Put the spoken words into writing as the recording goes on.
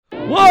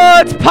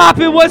What's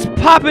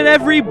poppin',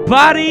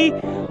 everybody?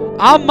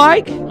 I'm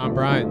Mike. I'm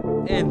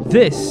Brian. And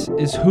this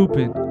is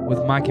Hoopin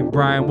with Mike and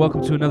Brian.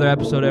 Welcome to another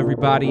episode,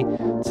 everybody.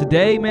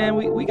 Today, man,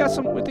 we got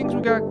some things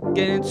we got to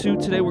get into.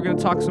 Today, we're going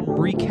to talk some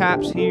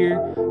recaps here,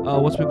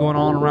 what's been going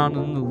on around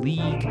in the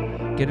league,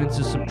 get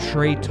into some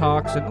trade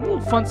talks, and a little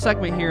fun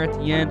segment here at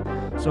the end.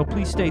 So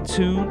please stay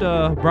tuned.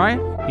 Brian?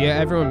 Yeah,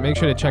 everyone, make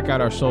sure to check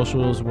out our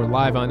socials. We're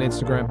live on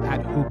Instagram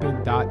at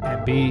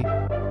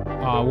hoopin.mb.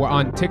 We're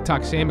on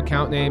TikTok, same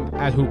account name,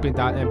 at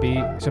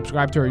hoopin.mb.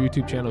 Subscribe to our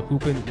YouTube channel,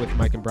 Hoopin with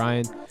Mike and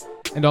Brian.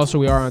 And also,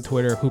 we are on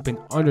Twitter,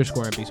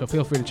 Hoopin_MB. So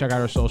feel free to check out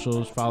our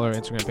socials, follow our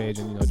Instagram page,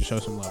 and just show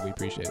some love. We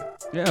appreciate it.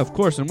 Yeah, of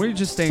course. And we're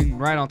just staying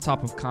right on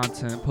top of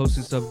content,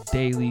 posting stuff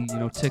daily,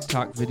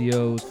 TikTok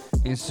videos,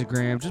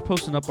 Instagram, just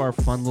posting up our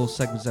fun little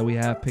segments that we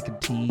have, picking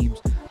teams,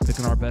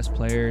 picking our best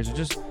players, and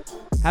just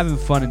having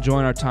fun,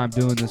 enjoying our time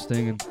doing this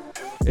thing. And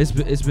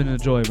it's been a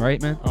joy,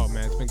 right, man? Oh,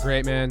 man, it's been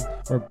great, man.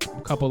 We're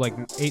a couple,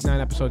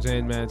 8-9 episodes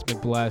in, man. It's been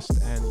blessed,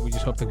 and we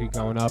just hope to keep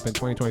going up. In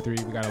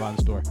 2023, we got a lot in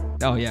store.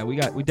 Oh, yeah, we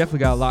definitely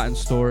got a lot in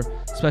store,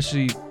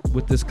 especially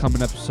with this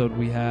coming episode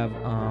we have.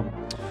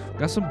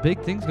 Got some big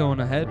things going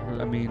ahead.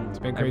 I mean, it's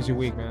been a crazy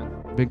week, man.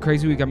 Been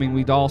crazy week. I mean,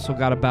 we'd also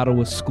got a battle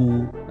with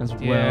school as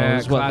well. Yeah,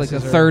 it's like the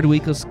third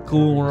week of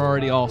school, we're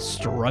already all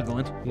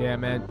struggling. Yeah,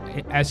 man.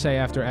 Essay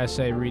after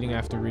essay, reading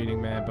after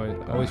reading, man.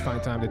 But always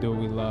find time to do what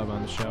we love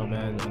on the show,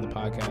 man, on the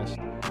podcast,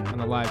 on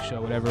the live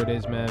show, whatever it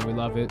is, man. We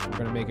love it. We're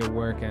gonna make it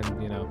work, and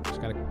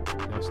just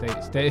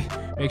gotta stay.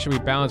 Make sure we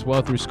balance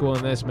well through school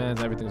and this, man.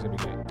 Everything's gonna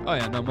be great. Oh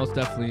yeah, no, most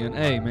definitely. And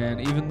hey, man,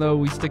 even though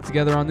we stick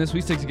together on this,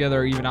 we stick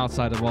together even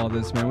outside of all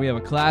this, man. We have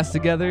a class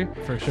together.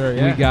 For sure,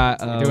 yeah. We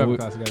got we do have a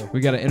class together. We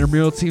got an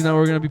intramural team that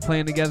we're gonna be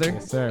playing together.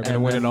 Yes, sir. We're gonna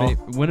win it all.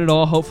 Win it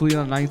all. Hopefully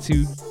on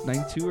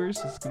 92ers.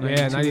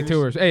 Yeah,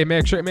 92ers. Hey,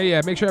 make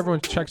sure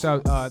everyone checks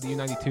out the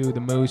U92, the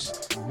Moose,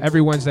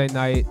 every Wednesday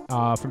night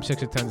from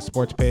 6 to 10. The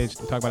sports page.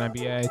 We talk about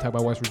NBA, talk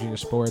about West Virginia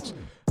sports.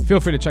 Feel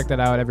free to check that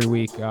out every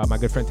week. My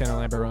good friend Tanner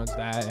Lambert runs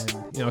that,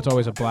 and it's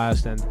always a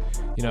blast. And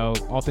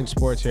all things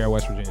sports here at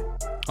West Virginia.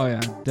 Oh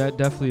yeah,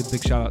 definitely a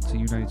big shout out to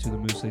U92 the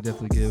Moose. They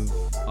definitely give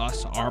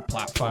us our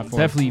platform.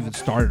 Definitely even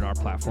started our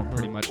platform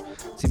pretty much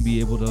to be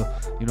able to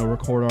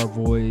record our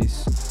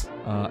voice,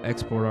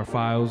 export our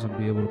files, and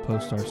be able to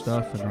post our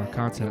stuff and our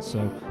content.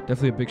 So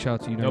definitely a big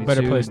shout out to U92. No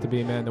better place to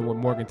be, man, than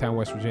Morgantown,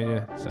 West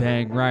Virginia. So.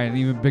 Dang right, and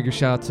even bigger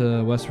shout out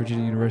to West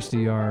Virginia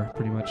University,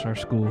 pretty much our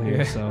school here.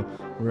 Yeah. So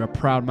we're a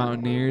proud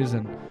Mountaineers,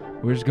 and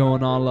we're just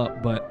going all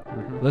up. But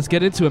let's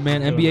get into it,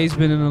 man. NBA's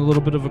been in a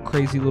little bit of a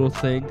crazy little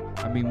thing.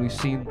 I mean, we've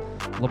seen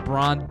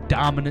LeBron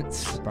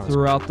dominance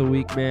throughout the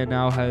week, man.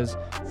 Now has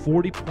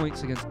 40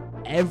 points against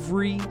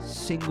every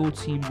single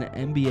team in the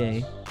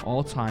NBA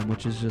all time,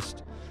 which is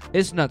just,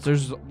 it's nuts.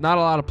 There's not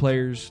a lot of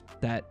players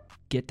that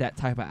get that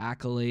type of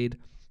accolade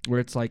where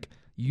it's like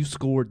you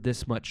scored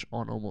this much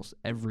on almost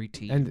every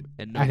team.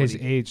 And at his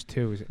age,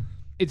 too.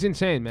 It's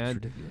insane, man. It's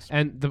ridiculous.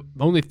 And the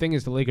only thing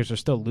is the Lakers are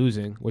still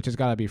losing, which has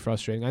got to be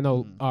frustrating. I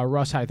know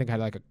Russ, I think,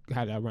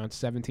 had around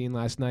 17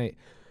 last night.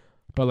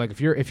 But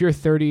if you're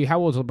 30, how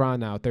old is LeBron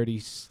now?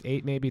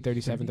 38, maybe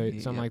 37, 30,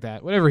 something like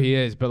that. Whatever he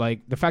is, but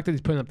the fact that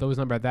he's putting up those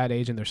numbers at that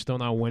age and they're still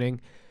not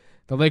winning.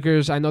 The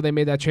Lakers, I know they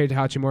made that trade to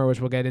Hachimura, which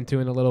we'll get into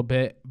in a little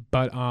bit.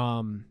 But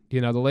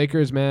the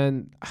Lakers,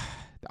 man.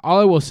 All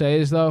I will say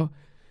is though,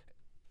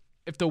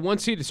 if the one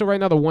seed, so right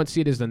now the one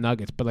seed is the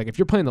Nuggets, but if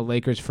you're playing the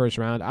Lakers first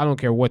round, I don't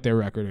care what their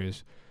record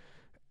is.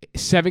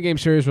 7-game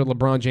series with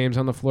LeBron James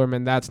on the floor,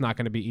 man, that's not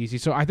going to be easy.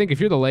 So I think if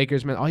you're the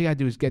Lakers, man, all you got to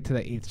do is get to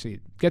that 8th seed.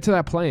 Get to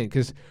that play-in,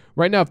 because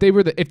right now, if the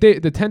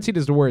 10th seed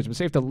is the worst, but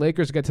say if the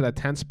Lakers get to that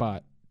 10th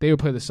spot, they would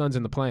play the Suns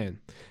in the play-in.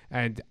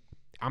 And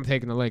I'm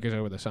taking the Lakers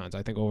over the Suns.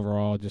 I think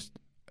overall, just,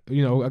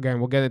 again,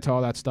 we'll get into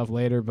all that stuff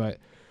later, but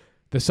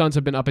the Suns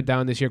have been up and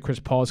down this year. Chris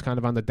Paul is kind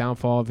of on the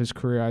downfall of his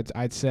career.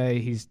 I'd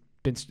say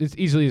it's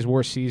easily his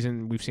worst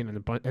season we've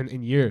seen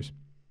in years.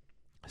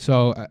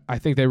 So I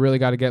think they really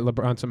got to get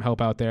LeBron some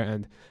help out there,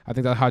 and I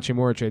think that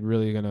Hachimura trade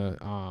really going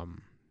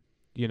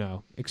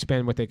to,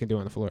 expand what they can do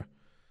on the floor.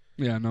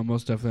 Yeah, no,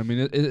 most definitely. I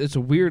mean, it's a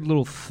weird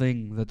little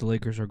thing that the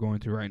Lakers are going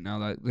through right now.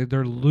 That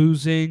they're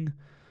losing,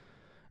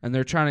 and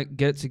they're trying to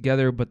get it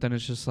together, but then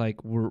it's just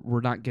like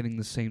we're not getting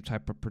the same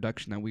type of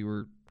production that we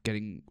were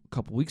getting a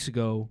couple weeks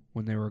ago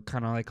when they were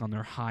kind of on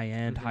their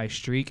high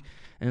streak,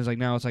 and it's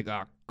now it's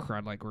oh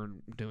crud, we're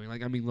doing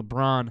I mean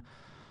LeBron.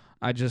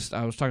 I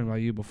was talking about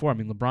you before. I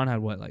mean, LeBron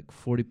had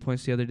 40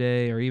 points the other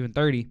day, or even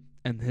 30,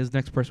 and his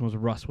next person was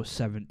Russ with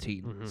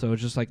 17. So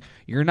it's just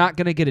you're not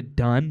gonna get it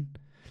done,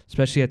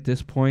 especially at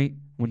this point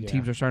when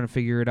teams are starting to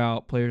figure it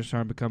out. Players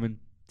are starting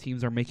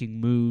teams are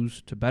making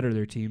moves to better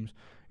their teams.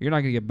 You're not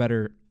gonna get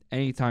better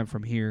anytime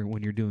from here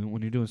when you're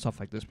doing stuff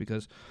like this,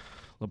 because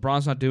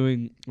LeBron's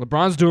doing what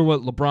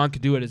LeBron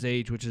could do at his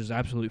age, which is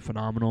absolutely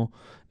phenomenal.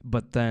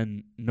 But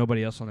then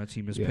nobody else on that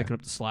team is picking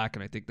up the slack,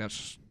 and I think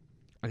that's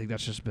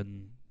just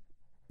been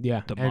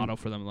the motto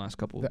for them the last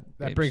couple that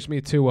games. brings me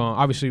to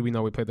obviously we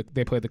know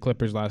they played the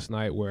Clippers last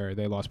night where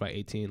they lost by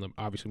 18.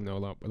 Obviously we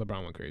know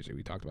LeBron went crazy.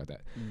 We talked about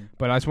that.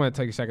 But I just want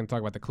to take a second to talk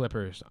about the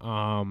Clippers.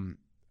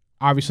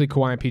 obviously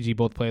Kawhi and PG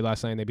both played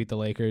last night and they beat the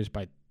Lakers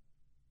by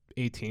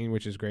 18,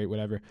 which is great,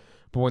 whatever.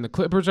 But when the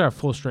Clippers are at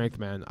full strength,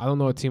 man, I don't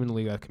know a team in the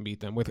league that can beat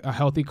them. With a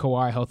healthy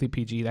Kawhi, healthy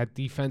PG, that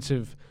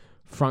defensive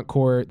front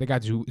court, they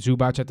got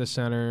Zubac at the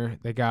center.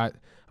 They got,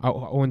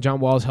 when John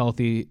Wall's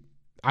healthy,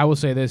 I will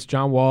say this,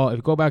 John Wall, if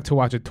you go back to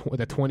watch the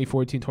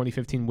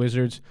 2014-2015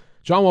 Wizards,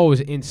 John Wall was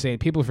insane.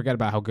 People forget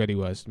about how good he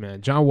was,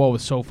 man. John Wall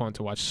was so fun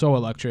to watch, so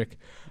electric.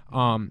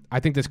 I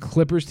think this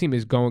Clippers team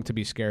is going to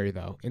be scary,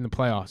 though, in the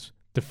playoffs.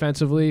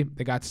 Defensively,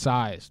 they got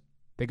size.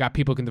 They got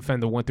people who can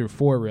defend the 1 through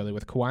 4, really,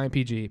 with Kawhi and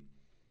PG.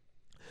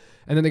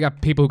 And then they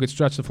got people who could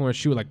stretch the floor and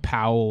shoot, like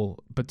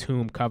Powell,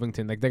 Batum,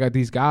 Covington. Like, they got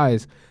these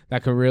guys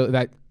that can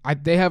really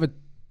they have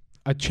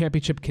a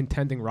championship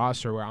contending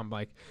roster where I'm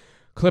like,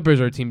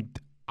 Clippers are a team.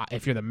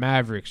 If you're the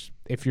Mavericks,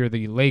 if you're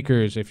the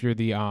Lakers, if you're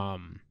the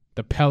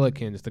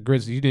Pelicans, the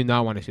Grizzlies, you do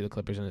not want to see the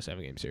Clippers in a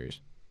 7-game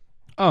series.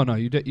 Oh no,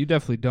 you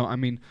definitely don't. I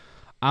mean,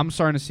 I'm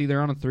starting to see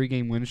they're on a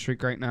 3-game win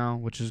streak right now,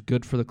 which is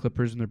good for the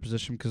Clippers in their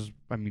position because,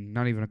 I mean,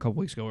 not even a couple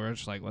weeks ago, we were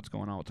just like, what's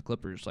going on with the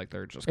Clippers? Like,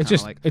 they're just kind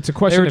of like... It's a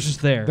question if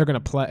just there. They're going to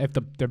play, if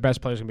their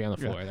best players are going to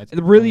be on the floor. That's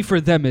really, for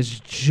them,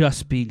 is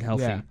just being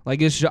healthy. Yeah.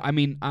 Like, it's just, I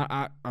mean,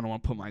 I don't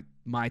want to put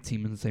my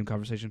team in the same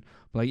conversation,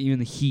 but, like, even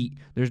the Heat,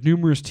 there's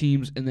numerous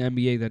teams in the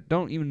NBA that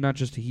don't even, not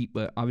just the Heat,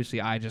 but obviously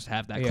I just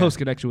have that close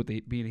connection with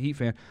being a Heat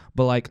fan,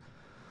 but, like,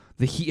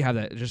 the Heat have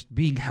that just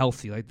being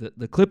healthy. Like,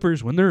 the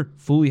Clippers, when they're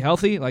fully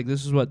healthy, like,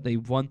 this is what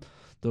they've won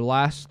the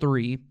last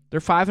 3. They're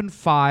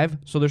 5-5,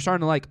 so they're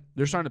starting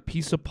to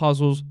piece of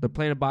puzzles. They're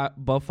playing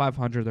above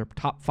 500. They're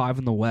top 5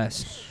 in the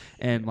West,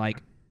 and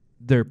like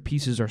their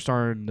pieces are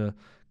starting to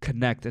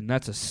connect, and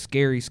that's a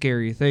scary,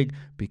 scary thing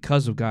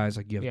because of guys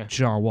like you have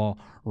John Wall,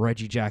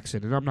 Reggie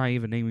Jackson, and I'm not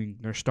even naming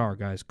their star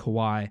guys,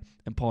 Kawhi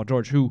and Paul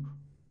George, who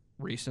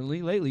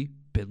lately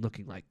been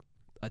looking like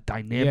a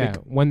dynamic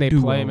when they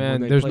duo. play, man.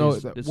 There's No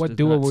what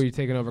duo were you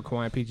taking over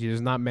Kawhi and PG?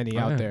 There's not many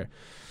out there.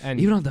 And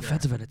even on the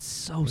defensive end, it's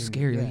so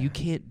scary. Like, you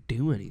can't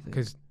do anything.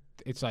 Because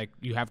it's like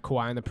you have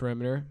Kawhi on the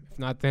perimeter. If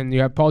not, then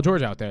you have Paul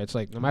George out there. It's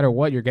like no matter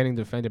what, you're getting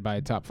defended by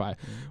a top 5.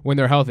 When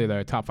they're healthy,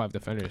 they're top 5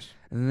 defenders.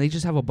 And then they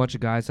just have a bunch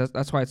of guys.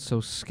 That's why it's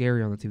so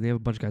scary on the team. They have a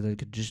bunch of guys that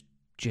could just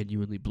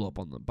genuinely blow up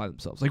on them by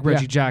themselves. Like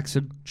Reggie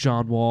Jackson,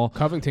 John Wall,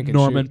 Covington can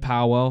Norman shoot.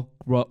 Powell,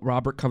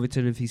 Robert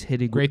Covington if he's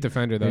hitting. Great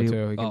defender, though,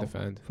 too. He can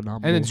defend.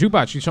 Phenomenal. And then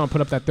Zubac, you saw him put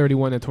up that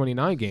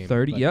 31-29 game.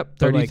 30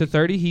 to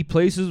 30. He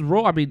plays his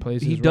role. I mean,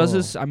 he does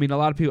this. I mean, a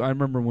lot of people, I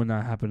remember when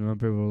that happened,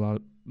 a lot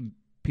of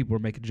people were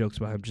making jokes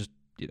about him just,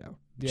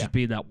 just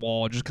being that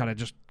wall, just kind of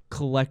just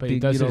collecting,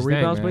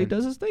 rebounds, but he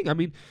does his thing. I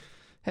mean,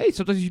 hey,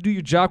 sometimes you do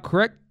your job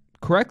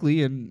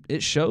correctly, and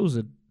it shows.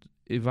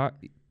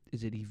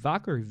 Is it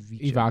Ivica or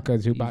Ivica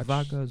Zubac?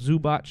 Ivica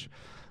Zubac.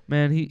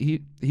 Man,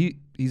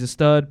 he's a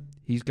stud.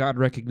 He's gotten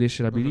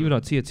recognition. I mean, even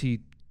on TNT,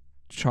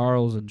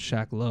 Charles and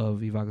Shaq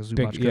love Ivica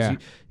Zubac because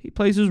he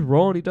plays his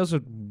role and he does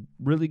a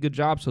really good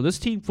job. So this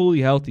team fully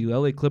healthy, the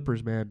LA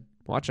Clippers, man,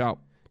 watch out.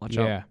 Watch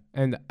out. Yeah,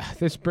 and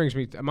this brings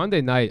me to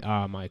Monday night,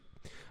 Mike.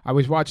 I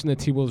was watching the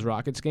T-Wolves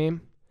Rockets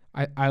game.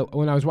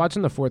 When I was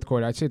watching the fourth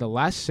quarter, I'd say the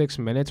last 6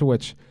 minutes,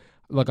 which...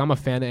 Look, I'm a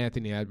fan of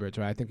Anthony Edwards,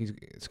 right? I think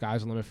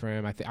sky's the limit for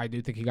him. I do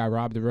think he got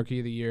robbed the Rookie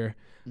of the Year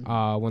when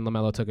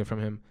LaMelo took it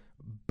from him.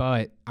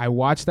 But I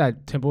watched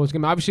that Timberwolves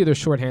game. Obviously, they're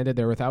shorthanded.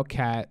 They're without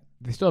Cat.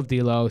 They still have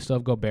D'Lo, still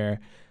have Gobert.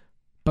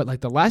 But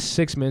like the last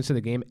 6 minutes of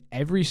the game,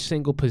 every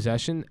single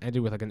possession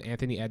ended with like an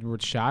Anthony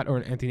Edwards shot or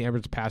an Anthony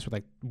Edwards pass with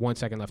like 1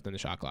 second left in the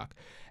shot clock.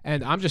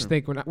 And I'm just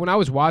thinking, when I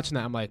was watching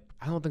that, I'm like,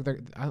 I don't think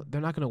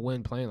they're not going to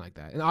win playing like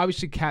that. And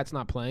obviously, Cat's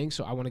not playing,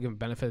 so I want to give him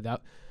benefit of the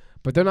doubt.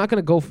 But they're not going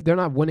to go. They're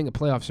not winning a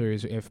playoff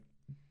series if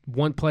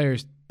one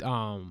player's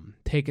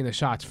taking the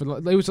shots. It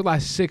was the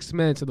last 6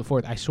 minutes of the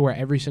fourth. I swear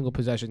every single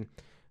possession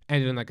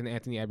ended in like an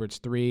Anthony Edwards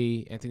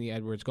 3. Anthony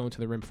Edwards going to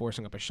the rim,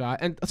 forcing up a shot,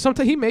 and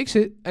sometimes he makes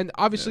it. And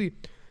obviously,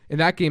 in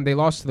that game they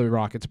lost to the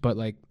Rockets, but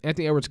like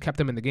Anthony Edwards kept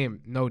them in the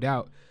game, no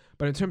doubt.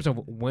 But in terms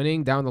of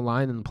winning down the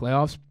line in the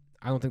playoffs,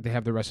 I don't think they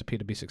have the recipe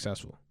to be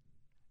successful.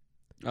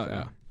 Oh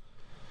yeah.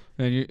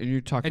 And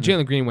you're talking. And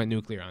Jalen Green went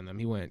nuclear on them.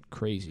 He went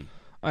crazy.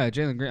 Oh yeah,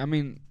 Jalen Green. I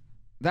mean.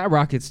 That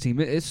Rockets team,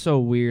 it's so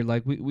weird.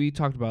 Like, we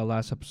talked about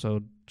last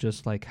episode,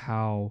 just like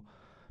how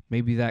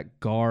maybe that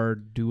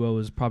guard duo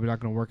is probably not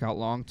going to work out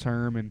long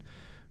term, and,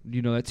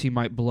 that team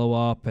might blow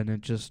up, and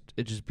it just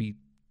be,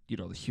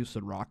 the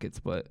Houston Rockets.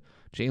 But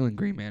Jalen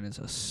Green, man, is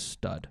a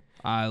stud.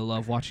 I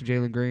love watching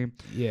Jalen Green.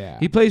 Yeah.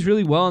 He plays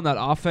really well in that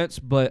offense,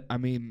 but, I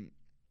mean,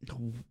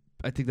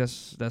 I think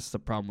that's the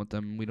problem with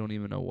them. We don't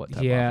even know what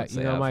type of offense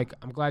they have. Mike,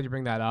 I'm glad you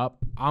bring that up.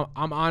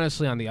 I'm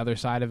honestly on the other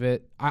side of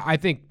it. I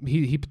think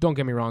he don't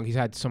get me wrong. He's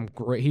had some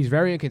great. He's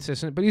very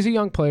inconsistent, but he's a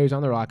young player. He's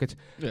on the Rockets.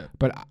 Yeah.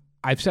 But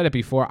I've said it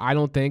before. I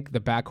don't think the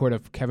backcourt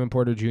of Kevin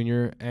Porter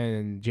Jr.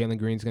 and Jalen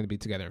Green is going to be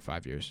together in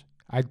 5 years.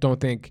 I don't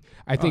think.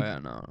 I think.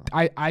 No.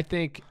 I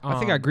think. I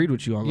think I agreed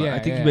with you on that. I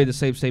think you made the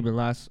same statement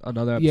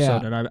another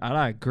episode, and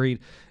I agreed.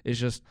 It's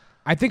just.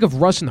 I think of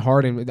Russ and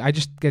Harden. I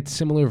just get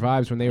similar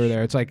vibes when they were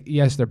there. It's like,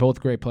 yes, they're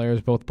both great players,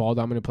 both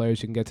ball-dominant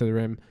players. You can get to the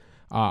rim,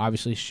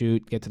 obviously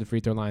shoot, get to the free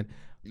throw line.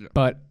 Yeah.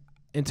 But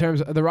in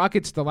terms of the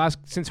Rockets,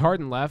 since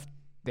Harden left,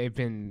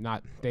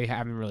 they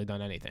haven't really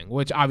done anything.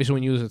 Which obviously,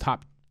 when you lose a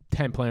top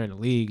 10 player in the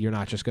league, you're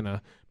not just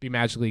gonna be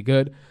magically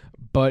good.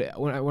 But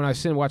when I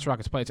sit and watch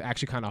Rockets play, it's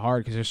actually kind of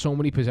hard because there's so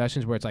many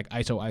possessions where it's like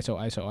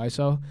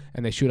ISO,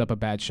 and they shoot up a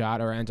bad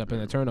shot or ends up in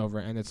a turnover,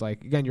 and it's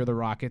like, again, you're the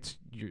Rockets,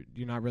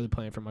 you're not really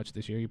playing for much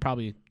this year. You're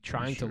probably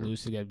trying to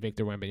lose to get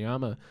Victor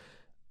Wembanyama,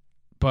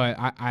 but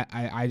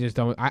I just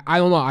don't. I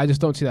don't know. I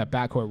just don't see that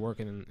backcourt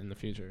working in the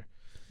future.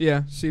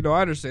 Yeah. See, no,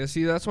 I understand.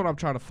 See, that's what I'm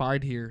trying to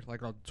find here,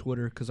 like on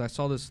Twitter, because I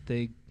saw this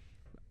thing.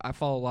 I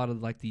follow a lot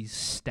of like these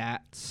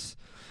stats.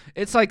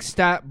 It's like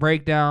stat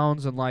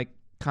breakdowns and like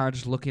kind of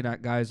just looking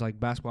at guys like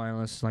basketball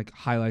analysts, like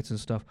highlights and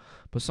stuff.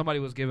 But somebody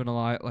was given a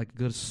lot, like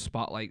good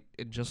spotlight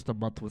in just a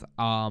month with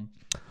Albertan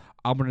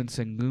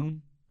Sengun.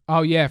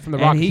 Oh yeah, from the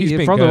Rockets. He's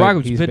been good. The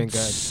Rockets. He's been good.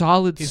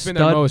 Solid, he's stud,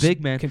 been their most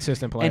big man,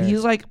 consistent player. And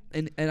he's like,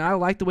 and I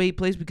like the way he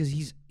plays because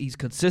he's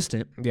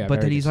consistent. Yeah,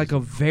 but then he's consistent.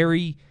 like a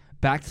very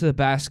back to the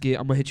basket.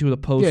 I'm gonna hit you with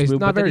a post. Yeah, he's move,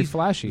 not but very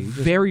flashy.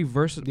 Very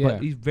versatile. Yeah.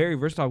 But he's very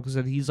versatile because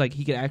then he's like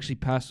he can actually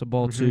pass the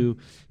ball too.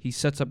 He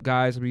sets up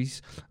guys. I mean,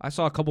 I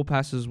saw a couple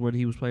passes when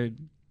he was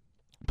playing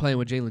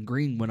with Jalen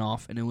Green went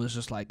off, and it was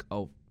just like,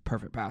 oh,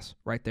 perfect pass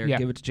right there. Yeah.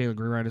 Give it to Jalen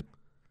Green right.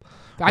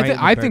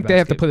 I think they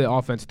have to put the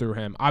offense through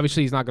him.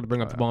 Obviously, he's not going to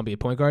bring up the ball and be a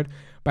point guard,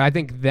 but I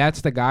think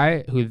that's the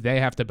guy who they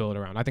have to build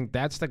around. I think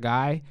that's the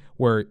guy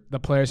where the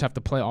players have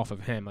to play off of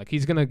him. Like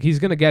he's gonna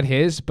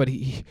get but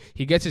he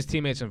gets his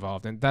teammates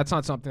involved, and that's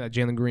not something that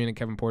Jalen Green and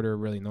Kevin Porter are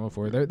really known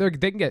for. They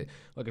can get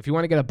if you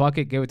want to get a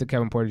bucket, give it to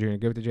Kevin Porter Jr.,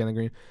 give it to Jalen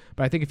Green.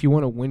 But I think if you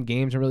want to win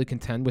games and really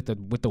contend with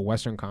the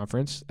Western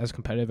Conference, as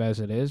competitive as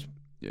it is,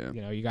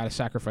 you got to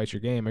sacrifice your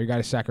game, or you got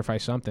to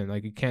sacrifice something.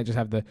 Like you can't just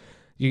have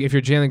if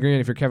you're Jalen Green,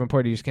 if you're Kevin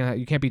Porter, you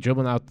can't be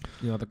dribbling out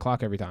the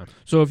clock every time.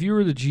 So if you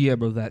were the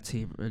GM of that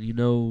team, and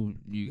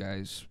you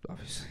guys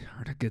obviously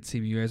aren't a good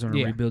team, you guys aren't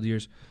in rebuild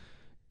years.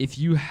 If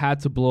you had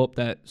to blow up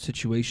that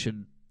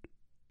situation,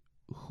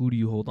 who do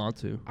you hold on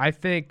to? I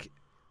think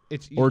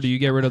or do you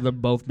get rid of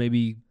them both?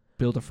 Maybe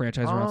build a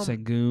franchise around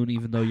Sengun,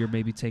 even though you're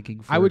maybe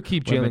taking. I would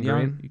keep Jalen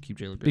Green. You keep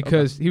Jalen Green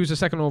because he was the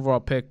second overall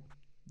pick.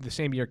 The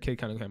same year Kid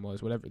Cunningham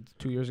was,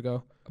 2 years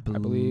ago, I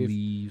believe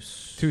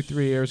 2-3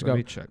 years ago. Let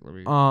me check. Let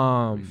me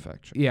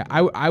fact check. Yeah,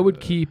 I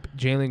would keep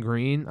Jalen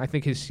Green. I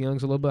think his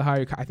ceiling's a little bit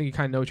higher. I think you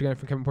kind of know what you're getting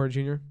from Kevin Porter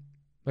Jr.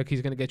 Like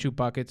he's gonna get you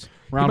buckets.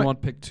 Round 1,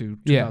 pick 2,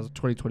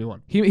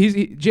 2021. He's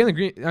Jalen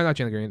Green. Not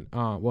Jalen Green.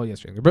 Well, yes,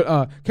 Jalen Green.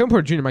 But Kevin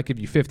Porter Jr. might give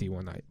you 50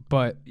 one night.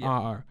 But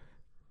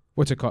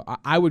what's it called?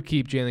 I would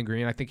keep Jalen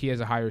Green. I think he has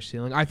a higher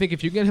ceiling. I think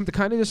if you get him to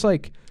kind of just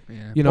like,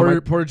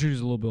 Porter Jr. is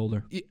a little bit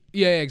older.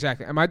 Yeah,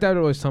 exactly. And my dad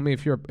would always tell me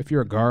if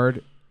you're a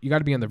guard, you got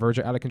to be on the verge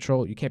of out of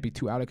control. You can't be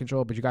too out of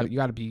control, but you got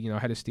to be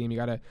head of steam. You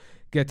got to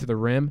get to the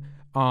rim.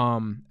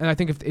 And I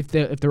think if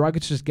the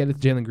Rockets just get it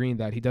to Jalen Green,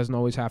 that he doesn't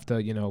always have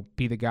to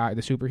be the guy,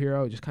 the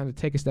superhero. Just kind of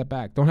take a step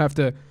back. Don't have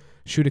to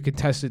shoot a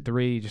contested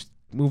three. Just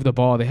move the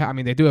ball. They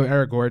do have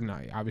Eric Gordon.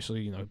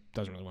 Obviously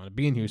doesn't really want to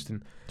be in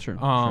Houston. Sure.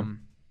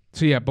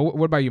 So yeah, but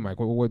what about you, Mike?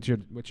 What's your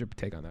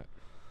take on that?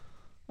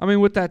 I mean,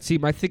 with that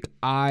team, I think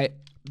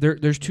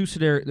there's two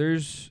scenarios.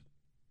 There's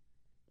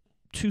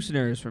two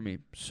scenarios for me.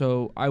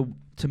 So I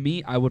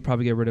would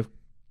probably get rid of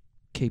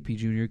KP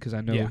Jr. because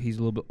I know he's a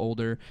little bit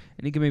older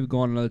and he can maybe go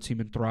on another team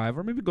and thrive,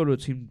 or maybe go to a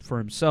team for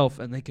himself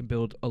and they can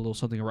build a little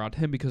something around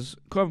him because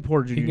Kevin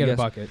Porter Jr. He can get a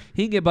bucket.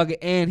 He can get a bucket,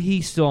 and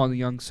he's still on the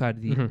young side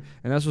of the and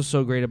that's what's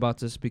so great about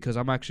this, because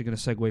I'm actually going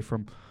to segue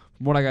from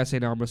what I got to say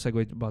now. I'm going to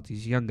segue about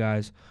these young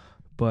guys.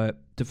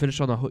 But to finish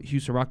on the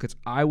Houston Rockets,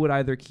 I'd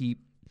keep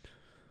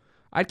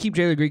Jalen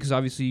Green because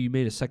obviously you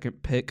made a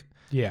second pick.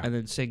 Yeah. And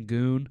then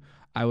Sengun,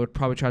 I would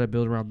probably try to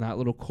build around that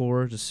little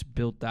core, just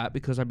build that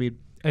because I mean.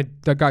 And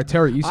that guy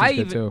Terry Easton's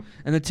good too.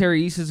 And then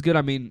Terry Easton's good.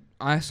 I mean,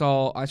 I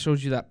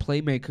showed you that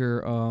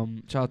Playmaker.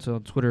 Shout out to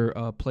on Twitter,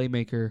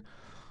 Playmaker.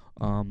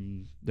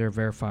 Their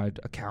verified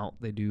account.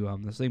 They do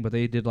this thing, but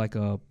they did like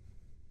a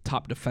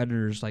top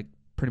defenders like.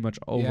 Pretty much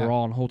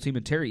overall on the whole team,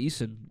 and Terry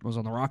Easton was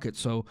on the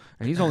Rockets, and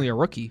he's only a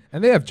rookie.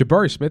 And they have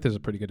Jabari Smith is a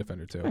pretty good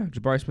defender too. Yeah,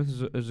 Jabari Smith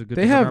is a good.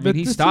 They defender. have. I mean,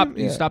 he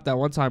stopped that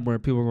one time where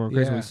people were going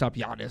crazy when he stopped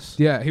Giannis.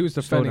 Yeah, he was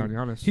defending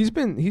Giannis. He's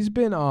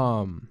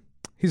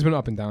been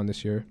up and down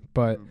this year,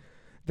 but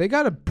they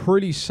got a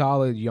pretty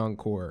solid young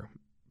core,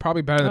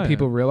 probably better than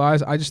people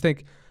realize. I just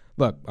think.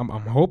 Look, I'm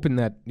hoping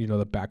that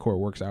the backcourt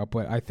works out,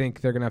 but I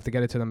think they're gonna have to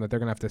get it to them that they're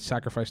gonna have to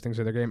sacrifice things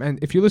in their game. And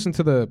if you listen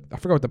to I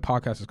forgot what the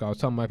podcast is called. I was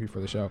telling Mike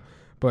before the show,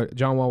 but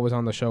John Wall was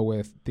on the show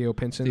with Theo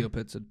Pinson,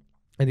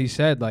 and he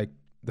said like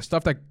the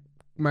stuff that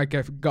you might be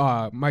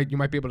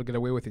able to get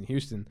away with in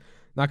Houston,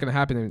 not gonna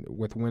happen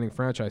with winning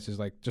franchises.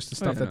 Like just the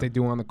stuff that they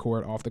do on the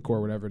court, off the court,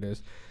 whatever it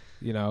is,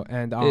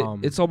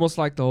 And it's almost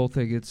like the whole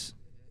thing. It's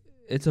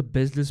a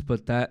business,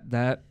 but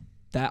that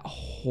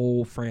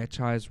whole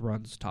franchise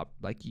runs top.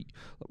 Like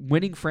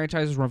winning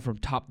franchises run from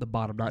top to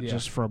bottom, not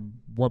just from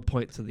one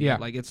point to the end.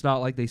 Like it's not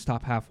like they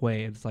stop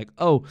halfway and it's like,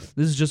 oh,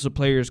 this is just a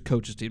players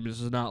coaches team. This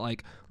is not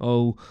like,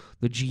 oh,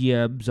 the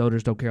GMs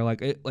owners don't care.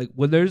 Like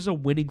when there's a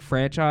winning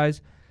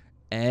franchise,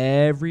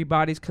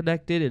 everybody's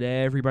connected and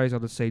everybody's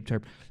on the same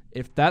term.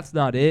 if that's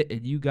not it,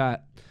 and you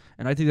got,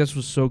 and I think that's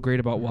what's so great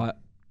about what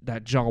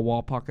that John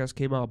Wall podcast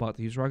came out about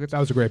the Houston Rockets. That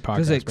was a great podcast.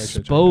 Because it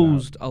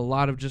exposed a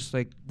lot of just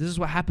like, this is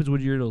what happens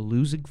when you're in a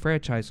losing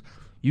franchise.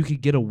 You can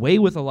get away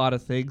with a lot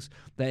of things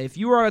that if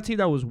you were on a team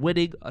that was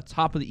winning a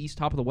top of the East,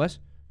 top of the West,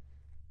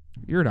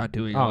 you're not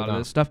doing a lot of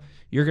this stuff.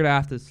 You're going to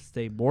have to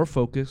stay more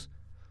focused.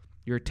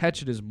 Your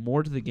attention is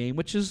more to the game,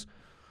 which is,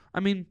 I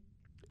mean,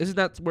 isn't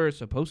that where it's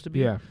supposed to be?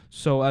 Yeah.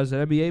 So as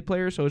an NBA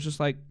player, so it's just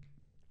like,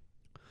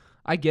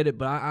 I get it,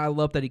 but I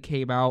love that he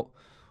came out,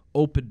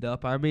 opened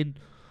up. I mean,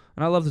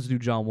 and I love this new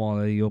John Wall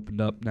that he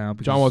opened up now.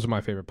 John Wall's my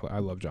favorite player. I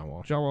love John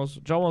Wall. John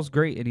Wall's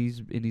great, and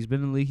he's been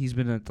in the league. He's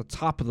been at the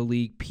top of the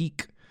league,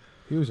 peak.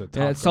 He was a top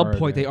and at some guard,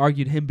 point, man. they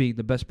argued him being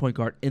the best point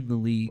guard in the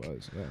league.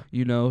 Yeah.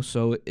 You know,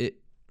 so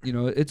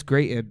it's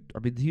great. And I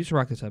mean, the Houston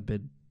Rockets have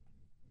been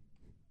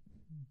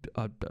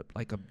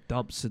like a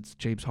dump since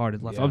James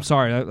Harden left. Yeah. I'm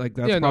sorry,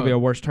 that's probably a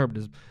worse term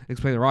to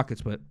explain the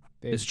Rockets, but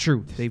it's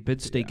true. They've been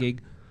stinking.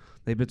 Yeah.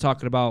 They've been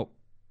talking about,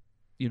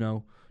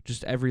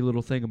 just every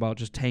little thing about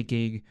just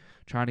tanking,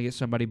 trying to get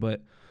somebody.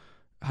 But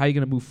how are you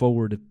going to move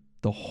forward if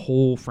the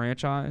whole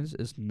franchise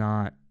is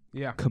not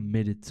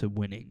committed to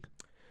winning?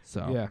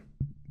 So yeah,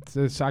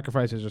 the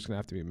sacrifice is just going to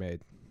have to be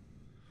made.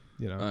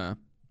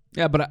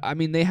 Yeah, but I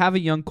mean, they have a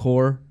young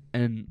core,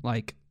 and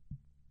like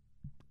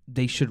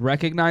they should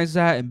recognize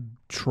that and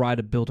try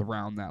to build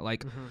around that.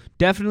 Like,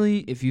 definitely,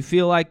 if you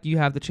feel like you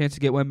have the chance to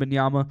get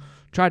Wembanyama,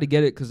 try to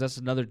get it because that's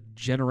another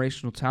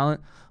generational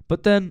talent.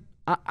 But then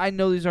I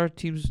know these are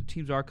teams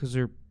are because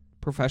they're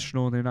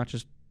professional and they're not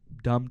just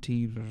dumb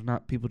teams. There's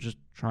not people just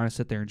trying to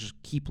sit there and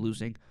just keep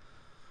losing.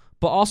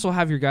 But also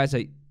have your guys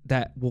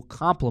that will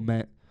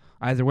complement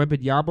either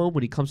Wembanyama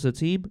when he comes to the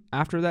team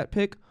after that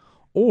pick,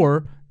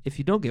 or if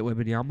you don't get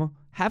Wembanyama,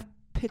 have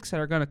picks that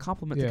are going to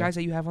complement the guys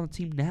that you have on the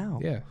team now.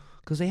 Yeah.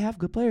 Because they have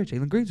good players.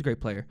 Jalen Green's a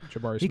great player.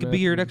 He could be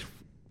your next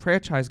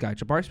franchise guy.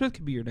 Jabari Smith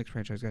could be your next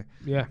franchise guy.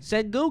 Yeah.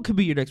 Sengun could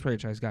be your next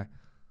franchise guy.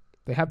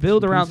 They have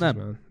build around pieces, them.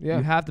 Man. Yeah.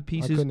 You have the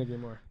pieces. I couldn't agree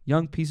more.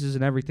 Young pieces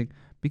and everything.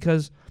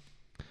 Because,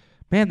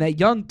 man, that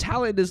young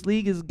talent in this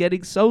league is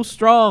getting so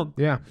strong.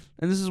 Yeah.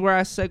 And this is where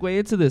I segue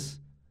into this.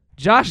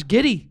 Josh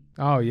Giddey.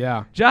 Oh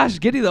yeah. Josh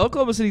Giddey, the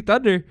Oklahoma City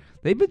Thunder.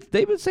 They've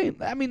been saying.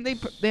 I mean, they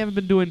haven't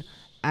been doing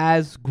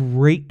as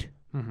great,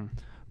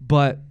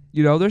 but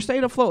they're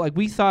staying afloat. Like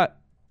we thought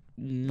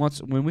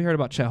once when we heard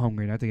about Chet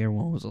Holmgren, I think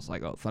everyone was just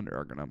like, "Oh, Thunder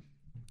are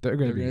they're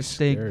gonna be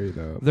stink. Scary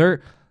though.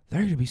 They're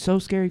gonna be so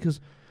scary because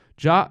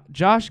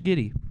Josh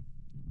Giddey.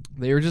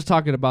 They were just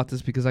talking about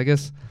this because I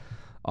guess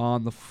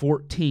on the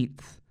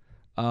 14th,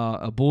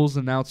 a Bulls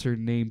announcer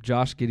named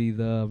Josh Giddey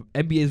the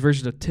NBA's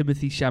version of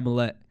Timothy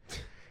Chalamet,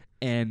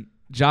 and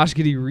Josh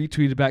Giddey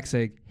retweeted back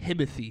saying,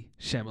 Himothy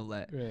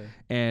Chalamet. Yeah.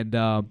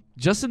 And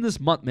just in this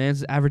month,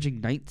 man's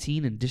averaging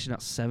 19 and dishing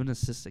out 7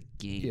 assists a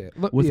game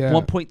with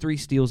 1.3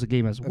 steals a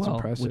game as well,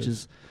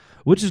 impressive.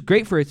 which is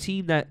great for a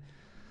team that,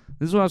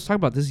 this is what I was talking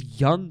about, this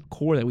young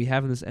core that we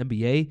have in this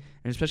NBA,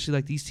 and especially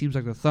like these teams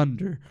like the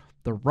Thunder,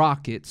 the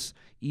Rockets,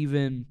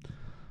 even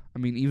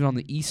on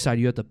the East side,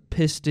 you have the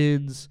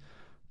Pistons,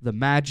 the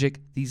Magic,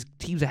 these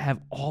teams that have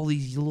all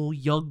these little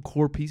young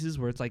core pieces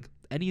where it's like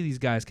any of these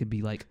guys can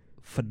be like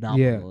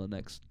phenomenal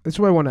next. That's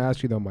what I want to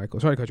ask you though, Michael.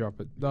 Sorry to cut you off,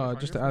 but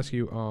just to ask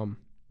you,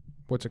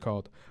 what's it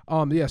called?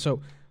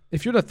 So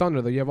if you're the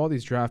Thunder, though, you have all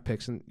these draft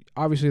picks, and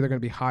obviously they're going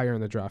to be higher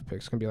in the draft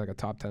picks. It's going to be like a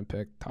top 10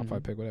 pick, top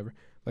 5 pick, whatever.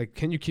 Like,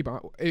 can you keep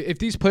on? If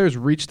these players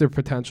reach their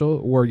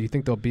potential, where you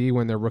think they'll be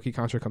when their rookie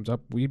contract comes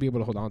up, will you be able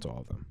to hold on to all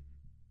of them?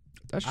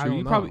 That's true.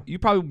 You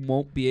probably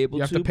won't be able to.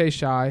 You have to pay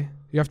Shy.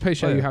 You have to pay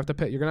Shy. Oh, yeah. You have to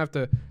pay. You're gonna have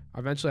to.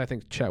 Eventually, I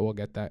think Chet will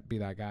be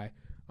that guy.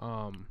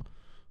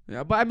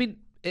 Yeah, but I mean,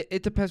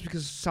 it depends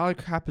because salary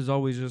cap is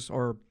always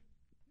or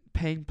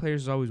paying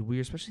players is always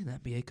weird, especially in the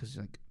NBA because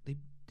like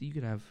you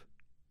could have.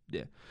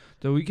 Yeah,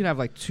 so we could have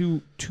like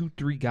two,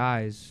 3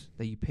 guys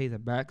that you pay the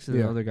max, and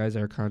the other guys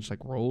that are kind of just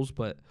like roles.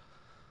 But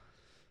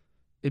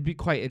it'd be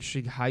quite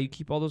interesting how you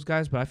keep all those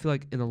guys. But I feel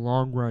like in the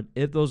long run,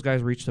 if those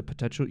guys reach the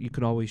potential, you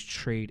can always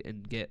trade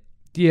and get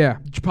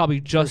probably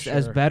just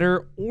as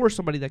better or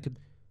somebody that could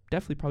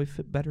definitely probably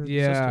fit better.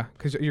 Yeah,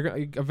 because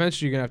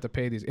eventually you're gonna have to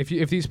pay these.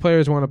 If these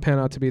players want to pan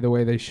out to be the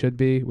way they should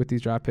be with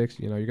these draft picks,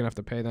 you're gonna have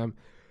to pay them.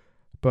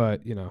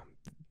 But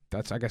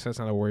I guess that's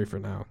not a worry for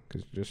now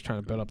because you're just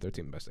trying to build up their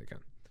team the best they can.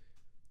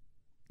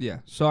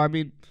 Yeah, so I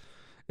mean,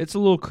 it's a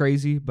little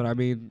crazy, but I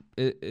mean,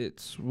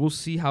 we'll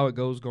see how it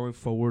goes going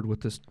forward with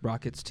this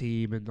Rockets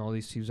team and all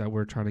these teams that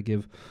we're trying to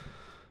give,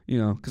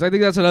 because I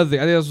think that's another thing.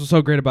 I think that's what's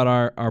so great about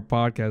our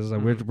podcast is that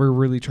we're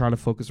really trying to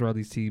focus around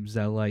these teams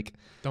that like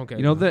don't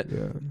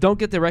get don't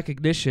get the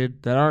recognition,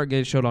 that aren't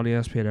getting showed on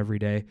ESPN every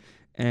day.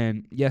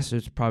 And yes,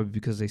 it's probably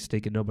because they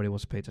stink and nobody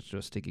wants to pay attention to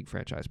a stinking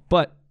franchise,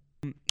 but.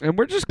 And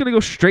we're just going to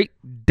go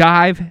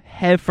dive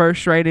head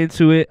first right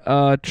into it.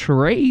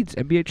 Trades,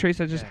 NBA trades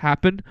that just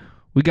happened.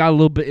 We got a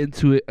little bit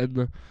into it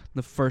in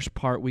the first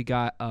part. We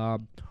got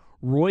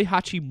Roy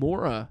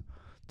Hachimura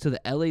to the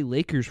LA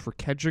Lakers for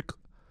Kendrick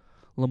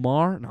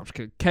Lamar. No, I'm just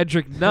kidding.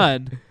 Kendrick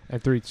Nunn.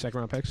 And 3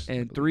 second-round picks.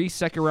 And 3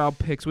 second-round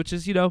picks, which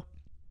is,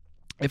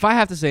 if I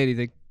have to say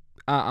anything,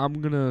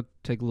 I'm gonna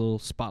take a little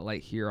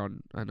spotlight here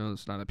on. I know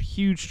it's not a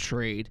huge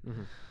trade,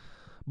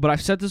 but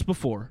I've said this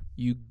before.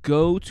 You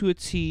go to a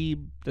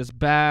team that's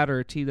bad or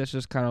a team that's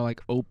just kind of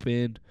like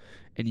open,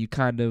 and you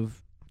kind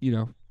of,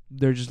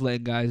 they're just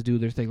letting guys do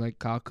their thing, like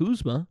Kyle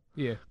Kuzma.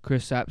 Yeah.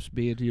 Chris Sapps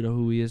being,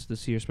 who he is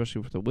this year,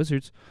 especially with the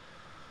Wizards.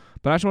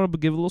 But I just want to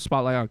give a little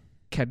spotlight on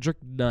Kendrick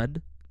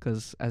Nunn,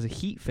 because as a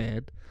Heat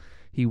fan,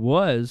 he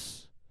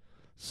was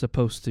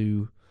supposed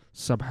to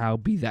somehow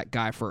be that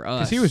guy for us.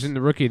 Because he was in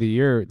the Rookie of the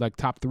Year, like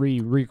top 3.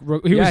 He was a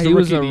the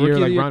Rookie of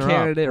the Year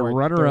candidate,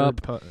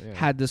 runner-up. Yeah.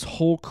 Had this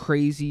whole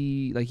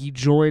crazy, like he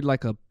joined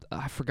like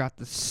I forgot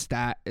the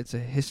stat. It's a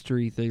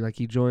history thing. Like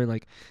he joined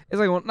it's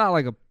like not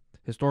like a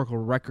historical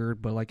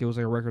record, but like it was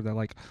like a record that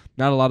like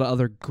not a lot of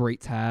other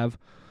greats have.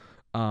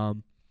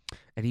 And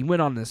he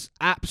went on this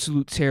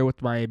absolute tear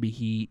with Miami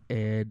Heat,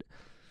 and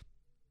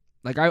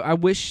like I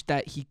wish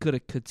that he could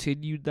have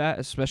continued that,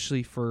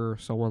 especially for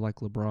someone like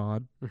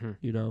LeBron,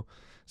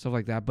 stuff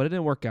like that. But it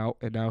didn't work out,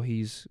 and now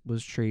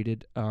was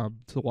traded to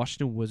the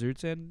Washington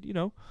Wizards. And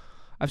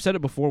I've said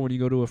it before, when you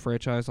go to a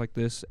franchise like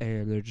this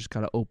and they're just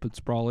kind of open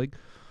sprawling,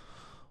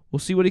 we'll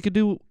see what he could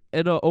do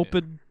in an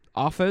open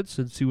offense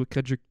and see what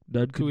Kendrick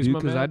Nunn could do.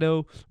 Because I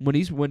know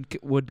when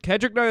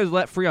Kendrick Nunn is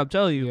let free, I'm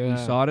telling you, we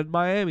saw it in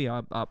Miami.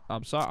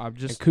 I'm sorry, I'm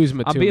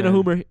being a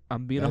homer.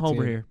 I'm being a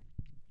homer here.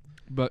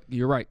 But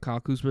you're right, Kyle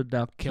Kuzma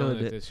now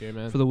killing it this year,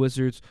 man. for the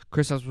Wizards.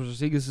 Kristaps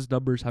Porzingis'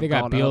 numbers have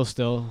gone up. They got Beal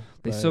still.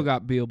 They still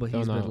got Beal, but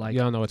he's been like... You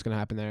don't know what's going to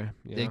happen there.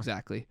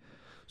 Exactly.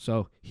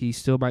 So he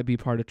still might be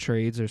part of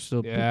trades, or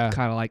still kind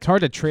of like... It's hard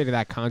to trade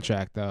that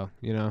contract, though.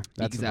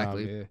 That's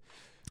exactly.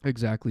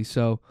 Exactly.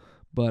 So,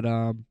 but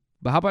how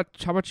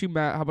about you,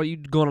 Matt? How about you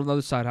going on the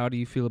other side? How do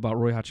you feel about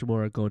Roy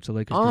Hachimura going to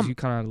Lakers? Because you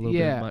kind of had a little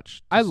bit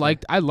much. I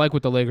like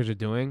what the Lakers are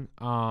doing.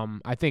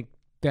 I think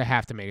they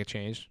have to make a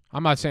change.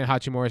 I'm not saying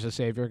Hachimura is a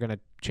savior, going to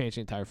change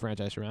the entire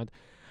franchise around.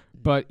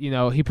 But,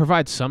 he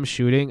provides some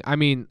shooting. I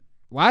mean,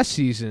 last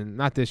season,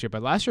 not this year,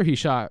 but last year he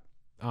shot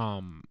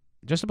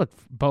just about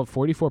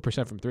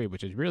 44% from 3,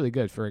 which is really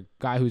good for a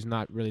guy who's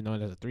not really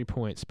known as a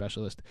 3-point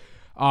specialist.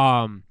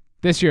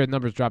 This year, the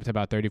numbers dropped to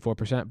about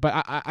 34%.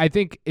 But I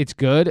think it's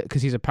good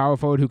because he's a power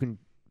forward who can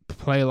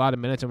play a lot of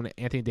minutes. And when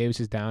Anthony Davis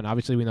is down,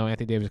 obviously we know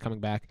Anthony Davis is coming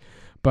back.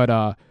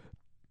 But,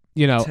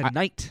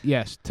 tonight.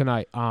 Yes,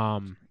 tonight.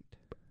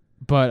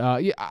 But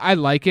I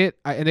like it,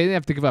 and they didn't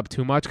have to give up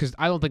too much because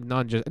I don't think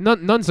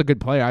Nunn's a good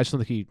player. I just don't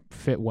think he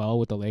fit well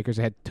with the Lakers.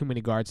 They had too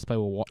many guards to play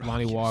with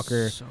Lonnie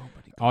Walker,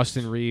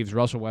 Austin Reeves,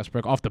 Russell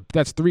Westbrook.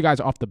 That's 3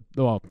 guys off the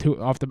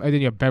 2 off the. And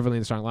then you have Beverly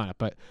in the starting lineup.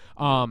 But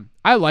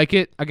I like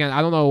it. Again,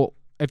 I don't know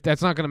if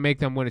that's not going to make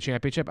them win a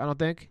championship. I don't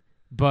think,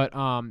 but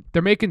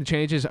they're making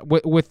changes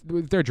with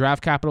their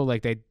draft capital.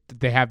 Like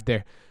they have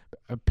their.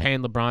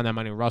 Paying LeBron that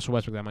money, Russell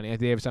Westbrook that money,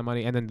 Anthony Davis that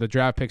money, and then the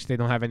draft picks, they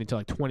don't have any until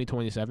like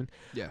 2027.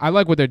 Yeah. I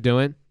like what they're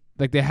doing.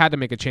 Like, they had to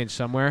make a change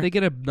somewhere. They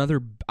get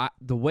another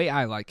the way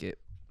I like it.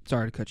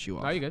 Sorry to cut you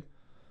off. No, you good.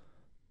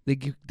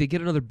 They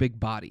get another big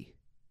body.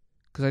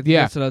 Because I think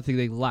that's another thing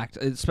they lacked.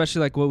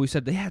 Especially like what we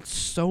said. They had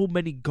so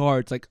many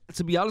guards. Like,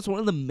 to be honest, one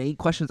of the main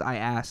questions I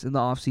asked in the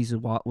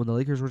offseason when the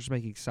Lakers were just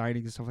making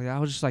signings and stuff like that, I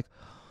was just like,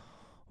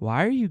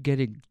 why are you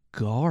getting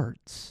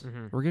guards?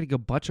 We're getting a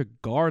bunch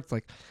of guards,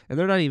 and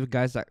they're not even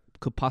guys that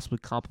could possibly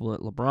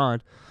complement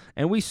LeBron,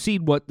 and we've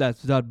seen what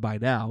that's done by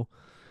now,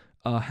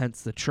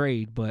 hence the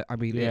trade. But I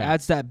mean, it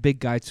adds that big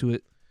guy to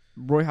it.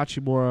 Roy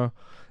Hachimura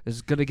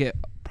is gonna get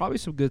probably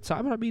some good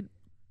time. But I mean,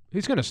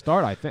 he's gonna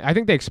start. I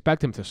think they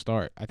expect him to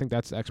start. I think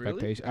that's the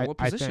expectation. Really? At what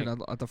position? I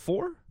think. At the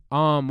 4?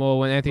 Well,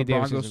 when Anthony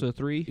Davis goes to the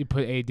 3, you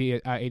put AD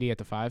at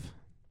the 5.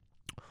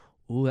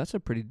 Ooh, that's a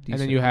pretty decent.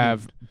 And then you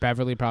have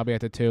Beverly probably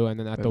at the 2, and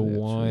then at the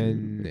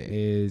 1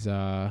 is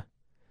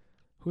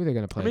who are they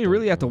going to play? I mean,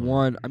 really at the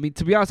 1. I mean,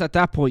 to be honest, at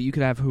that point you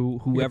could have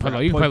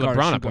whoever. You can play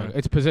LeBron at point.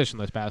 It's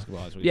positionless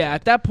basketball.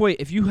 At that point,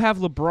 if you have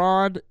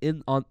LeBron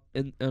in the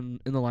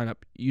lineup,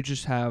 you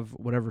just have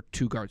whatever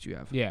 2 guards you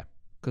have. Yeah,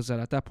 because then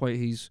at that point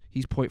he's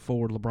point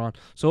forward LeBron.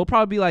 So it'll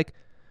probably be like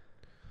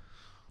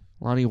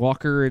Lonnie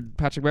Walker and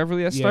Patrick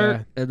Beverly at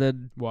start, and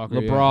then Walker,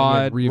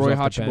 LeBron, and Roy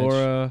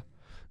Hachimura.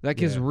 That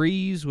gives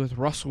Reeves with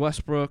Russell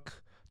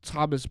Westbrook,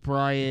 Thomas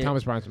Bryant.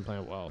 Thomas Bryant's been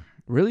playing well.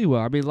 Really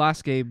well. I mean,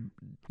 last game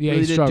he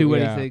didn't do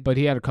anything. But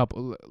he had a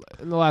couple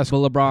in the last. But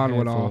LeBron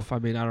went off. I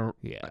mean, I don't.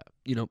 Yeah.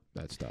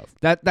 That stuff.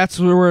 That's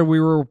where we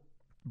were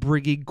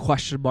bringing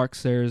question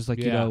marks there, is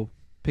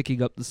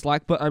picking up the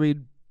slack. But I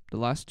mean, the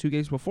last 2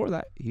 games before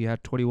that, he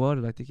had 21,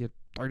 and I think he had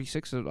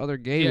 36 in another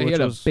game. Yeah, which he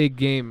had was a big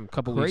game a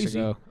couple crazy.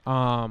 Weeks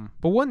ago.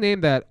 But one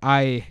name that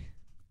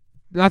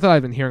not that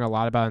I've been hearing a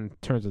lot about in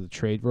terms of the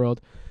trade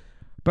world,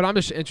 but I'm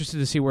just interested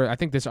to see where I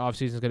think this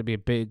offseason is going to be a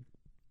big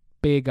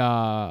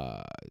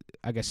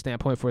I guess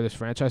standpoint for this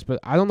franchise.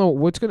 But I don't know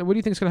what do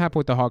you think is going to happen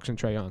with the Hawks and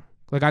Trae Young?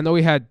 Like, I know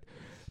we had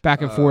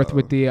back and forth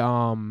with the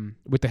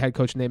head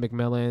coach Nate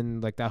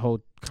McMillan, like that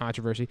whole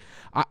controversy.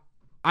 I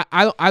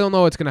don't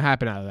know what's going to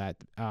happen out of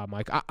that,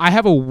 Mike. I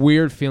have a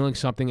weird feeling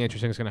something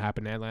interesting is going to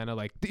happen in Atlanta.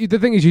 Like, the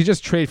thing is, you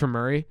just trade for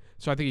Murray,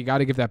 so I think you got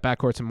to give that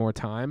backcourt some more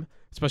time.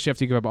 especially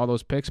after you give up all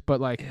those picks.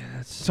 But like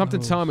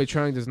something's telling me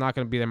Trae Young is not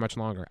going to be there much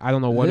longer. I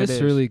don't know what it is.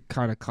 This really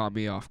kind of caught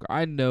me off guard.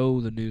 I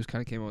know the news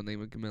kind of came out with Nate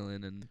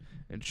McMillan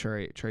and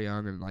Trae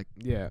Young and like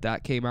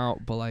that came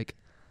out, but like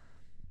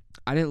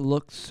I didn't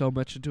look so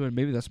much into it.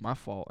 Maybe that's my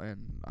fault,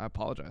 and I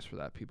apologize for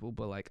that, people.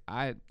 But like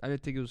I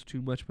didn't think it was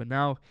too much. But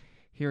now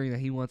hearing that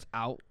he wants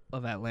out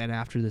of Atlanta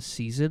after this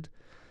season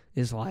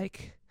is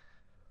like,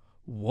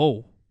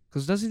 whoa.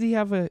 Because doesn't he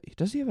have a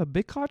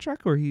big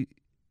contract, or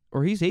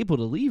he's able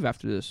to leave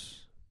after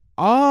this?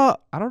 I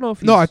don't know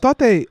if I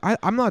thought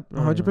I'm not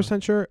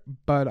 100% sure,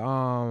 but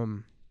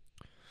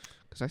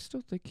because I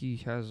still think he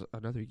has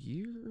another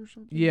year or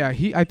something. Yeah,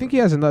 I think he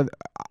has another.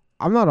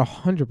 I'm not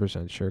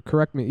 100% sure.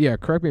 Correct me. Yeah,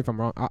 correct me if I'm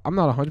wrong. I'm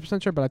not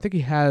 100% sure, but I think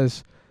he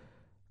has.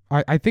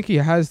 I think he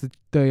has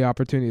the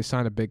opportunity to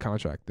sign a big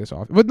contract this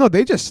off. But no,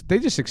 they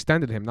just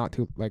extended him not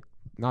too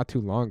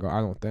long ago.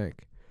 I don't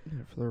think.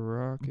 Yeah, for the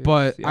Rockets.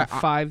 But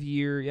 5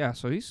 year. Yeah,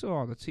 so he's still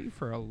on the team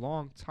for a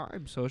long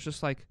time. So it's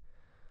just like,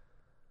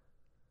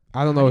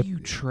 I don't know. How do you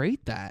trade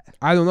that?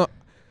 I don't know.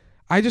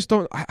 I just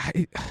don't.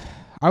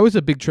 I was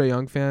a big Trae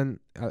Young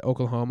fan at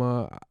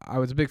Oklahoma. I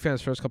was a big fan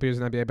his first couple years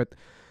in the NBA, but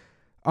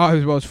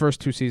his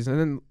first 2 seasons. And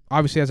then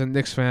obviously as a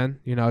Knicks fan,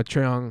 Trae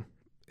Young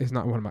is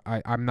not one of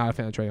my. I'm not a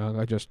fan of Trae Young.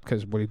 I just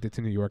because what he did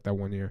to New York that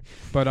 1 year.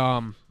 But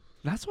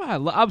that's why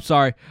I'm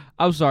sorry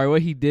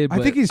what he did. But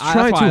I think he's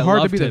trying too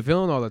hard to be the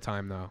villain all the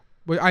time, though.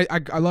 But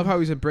I love how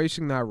he's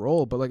embracing that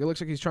role. But like it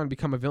looks like he's trying to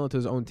become a villain to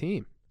his own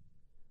team.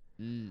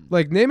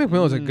 Like Nate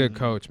McMillan's a good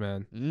coach,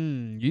 man.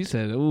 You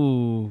said,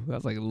 ooh,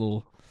 that's like a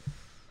little.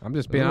 I'm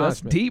just being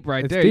honest. That's deep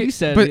right it's there. Deep. You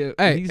said,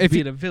 but, he's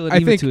being a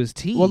villain even to his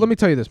team. Well, let me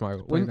tell you this,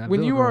 Michael.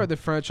 When you are the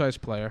franchise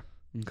player,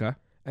 okay,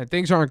 and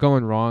things aren't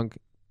going wrong,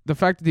 the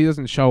fact that he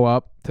doesn't show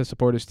up to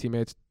support his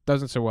teammates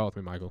doesn't sit well with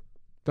me, Michael.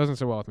 Doesn't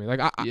sit well with me. Like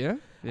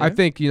I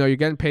think you're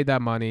getting paid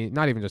that money.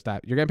 Not even just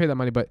that. You're getting paid that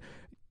money, but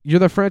you're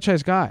the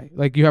franchise guy.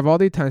 Like you have all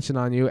the attention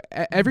on you.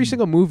 Every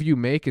single move you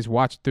make is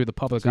watched through the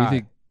public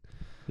eye.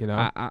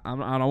 I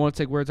don't want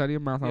to take words out of your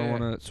mouth. I don't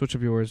want to switch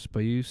up your words, but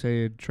you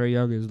saying Trae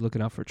Young is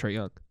looking out for Trae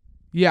Young.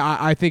 Yeah,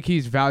 I think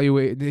he's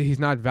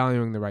not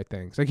valuing the right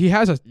things. Like he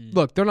has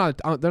look. They're not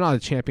a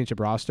championship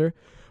roster,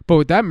 but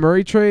with that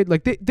Murray trade,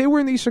 like they were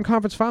in the Eastern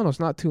Conference Finals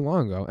not too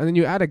long ago, and then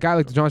you add a guy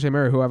like DeJounte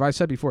Murray, who, as I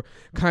said before,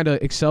 kind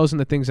of excels in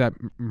the things that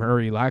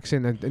Murray lacks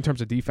in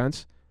terms of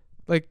defense.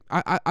 Like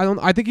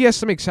I think he has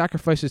to make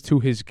sacrifices to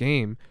his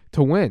game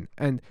to win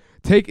and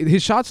take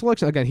his shot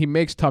selection. Again, he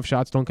makes tough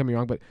shots. Don't get me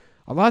wrong, but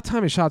a lot of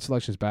time his shot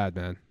selection is bad,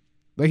 man.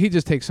 Like he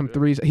just takes some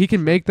threes. He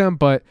can make them,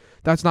 but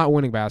that's not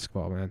winning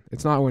basketball, man.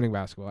 It's not winning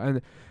basketball.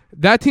 And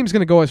that team's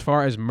going to go as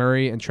far as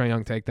Murray and Trae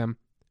Young take them.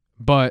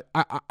 But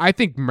I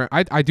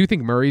do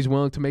think Murray's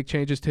willing to make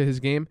changes to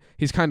his game.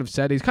 He's kind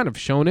of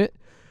shown it.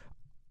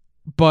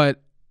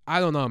 But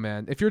I don't know,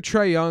 man. If you're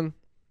Trae Young,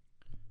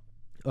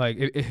 like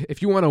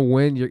if you want to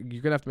win, you're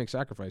going to have to make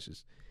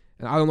sacrifices.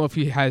 And I don't know if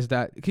he has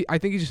that. I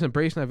think he's just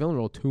embracing that villain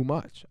role too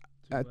much.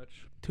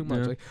 Too much.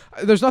 Yeah. Like,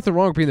 there's nothing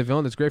wrong with being the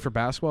villain. It's great for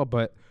basketball,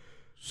 but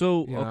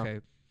okay.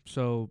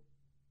 So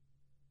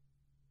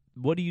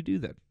what do you do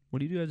then? What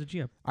do you do as a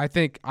GM? I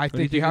think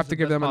you have to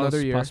give them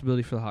another year.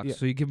 Possibility for the Hawks. Yeah.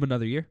 So you give them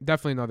another year?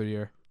 Definitely another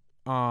year.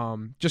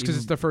 Just because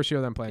it's the first year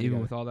of them playing even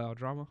together. with all that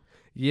drama?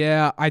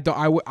 Yeah, I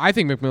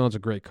think McMillan's a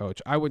great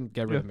coach. I wouldn't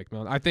get rid of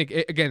McMillan. I think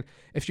again,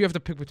 if you have to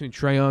pick between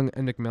Trae Young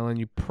and McMillan,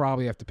 you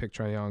probably have to pick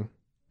Trae Young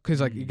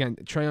because again,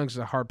 Trae Young's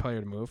a hard player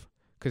to move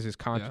because his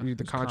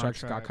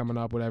contract's got coming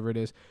up, whatever it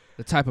is.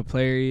 The type of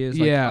player he is.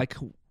 Like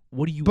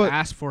what do you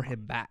ask for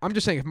him back? I'm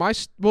just saying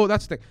that's the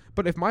thing.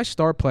 But if my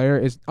star player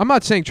is, I'm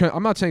not saying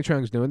Trae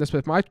Young's doing this, but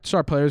if my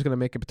star player is going to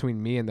make it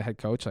between me and the head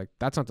coach, like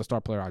that's not the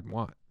star player I'd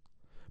want.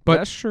 But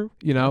that's true.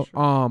 But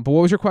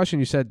what was your question?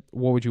 You said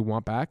what would you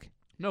want back?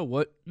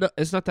 No,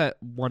 it's not that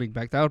wanting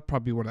back. That would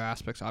probably be one of the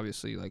aspects,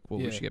 obviously, like what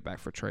we should get back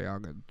for Trae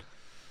Young, and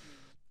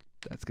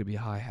that's gonna be a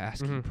high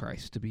asking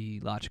price to be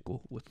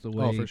logical with the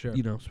way for sure.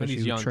 Especially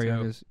he's young Trae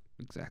Young too. is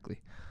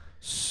exactly.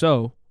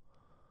 So,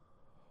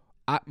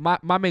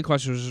 my main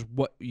question is just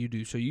what you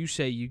do. So you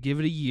say you give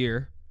it a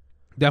year.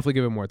 Definitely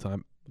give it more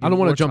time. I don't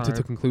want to jump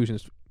to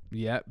conclusions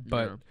yet,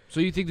 but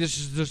so you think this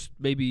is just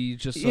maybe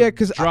just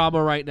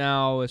drama right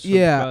now?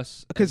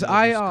 Because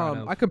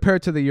I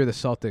compared to the year the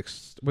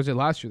Celtics was it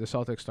last year the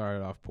Celtics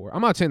started off poor.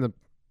 I'm not saying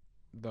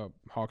the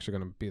Hawks are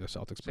going to be the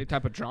Celtics. Same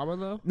type of drama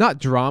though. Not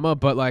drama,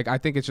 but like I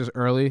think it's just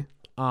early.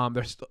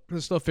 They're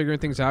still figuring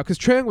things out because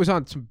Trae Young was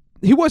on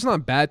he wasn't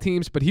on bad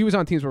teams, but he was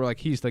on teams where like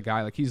he's the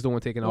guy, like he's the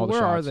one taking all the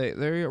shots. Where are they?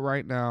 They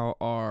right now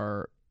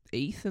are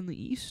 8th in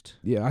the East.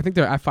 Yeah, I think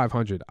they're at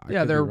 500.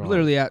 Yeah, they're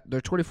literally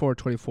they're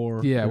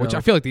 24-24. Yeah, which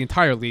I feel like the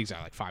entire league's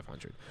at like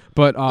 500.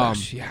 But I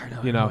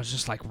know, it's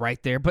just like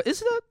right there. But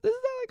isn't that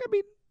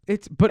like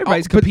it's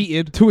everybody's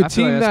competing to a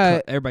team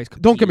that everybody's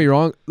competing. Don't get me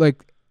wrong,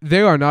 like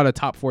they are not a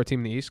top 4 team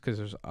in the East because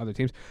there's other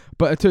teams,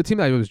 but to a team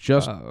that was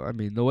just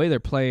the way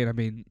they're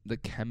playing, the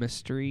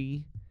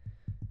chemistry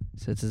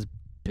since it's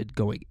been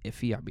going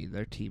iffy.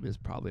 Their team is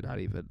probably not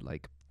even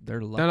like they're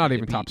not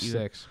even top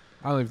 6.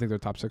 I don't even think they're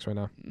top 6 right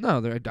now.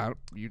 No, they're down.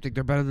 You think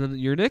they're better than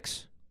your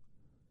Knicks?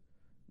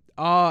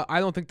 I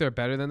don't think they're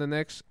better than the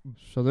Knicks.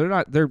 So they're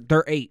not.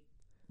 They're 8,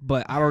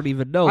 but I don't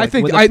even know. I Like,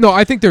 think when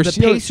I think they're the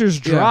Pacers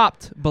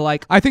dropped, but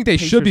like I think they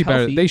should be Pacers better.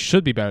 healthy. They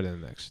should be better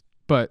than the Knicks.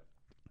 But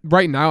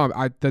right now,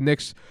 the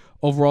Knicks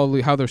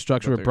overall how they're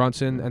structured with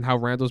Brunson and how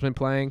Randall's been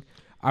playing,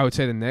 I would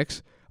say the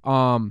Knicks.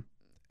 And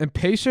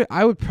Pacers,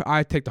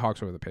 I'd take the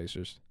Hawks over the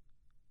Pacers.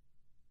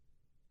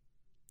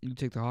 You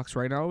take the Hawks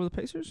right now over the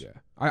Pacers.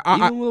 Yeah,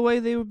 Even the way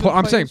they would.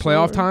 I'm saying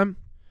playoff time.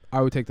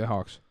 I would take the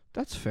Hawks.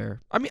 That's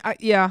fair. I mean,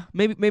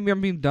 maybe I'm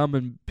being dumb,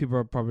 and people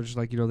are probably just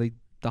like,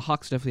 the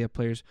Hawks definitely have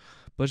players,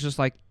 but it's just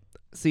like,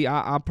 see,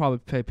 I'm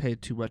probably paying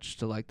too much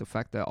to like the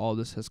fact that all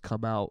this has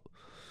come out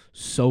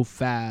so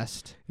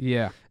fast.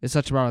 Yeah, in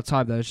such amount of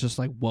time that it's just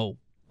like, whoa,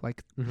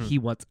 like Mm-hmm. he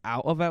wants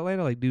out of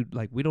Atlanta. Like, dude,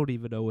 like we don't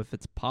even know if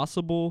it's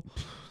possible.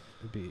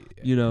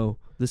 The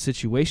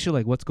situation,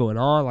 like what's going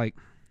on, like.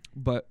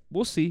 But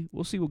we'll see.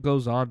 We'll see what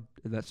goes on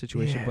in that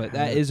situation. Yeah. But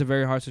that is a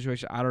very hard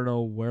situation. I don't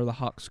know where the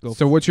Hawks go.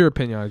 So what's your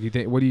opinion on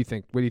it? What do you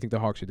think? What do you think the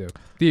Hawks should do?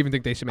 Do you even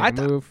think they should make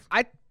a move?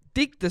 I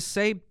think the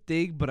same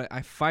thing, but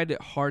I find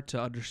it hard to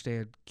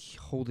understand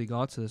holding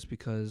on to this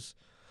because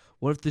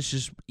what if this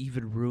just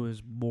even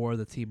ruins more of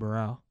the team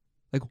morale?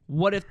 Like,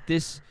 what if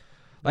this?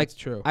 Like, That's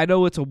true. I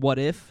know it's a what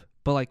if,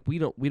 but like we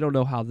don't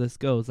know how this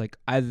goes. Like,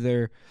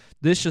 either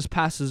this just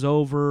passes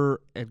over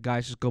and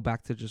guys just go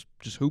back to just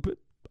hooping.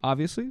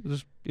 Obviously,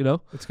 just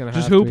it's gonna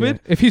just have to, hooping.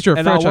 If he's your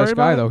and not franchise worry guy,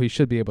 about it. though, he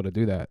should be able to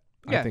do that.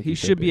 Yeah, I think he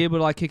should be able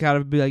to like kick out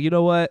and be like, you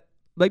know what,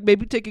 like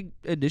maybe take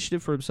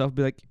initiative for himself.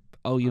 Be like,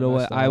 oh, you know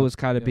what, I was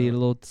kind of being a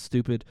little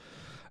stupid.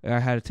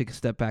 I had to take a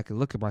step back and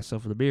look at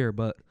myself in the mirror.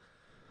 But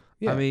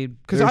I mean,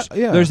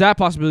 there's that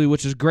possibility,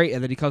 which is great.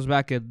 And then he comes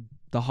back and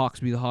the Hawks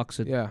be the Hawks.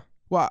 And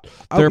well,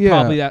 they're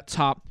probably that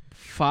top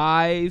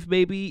 5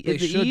 maybe in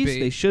the should East. be.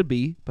 They should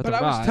be, but they're I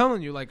not. was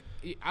telling you, like,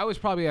 I was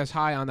probably as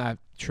high on that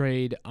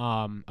trade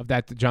of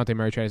that DeJounte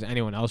Murray trade as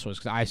anyone else was,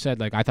 because I said,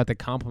 like, I thought they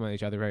complement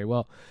each other very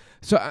well.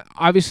 So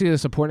obviously the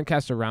supporting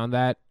cast around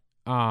that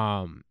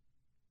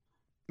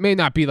may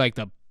not be like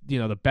the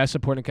best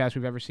supporting cast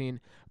we've ever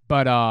seen,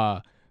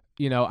 but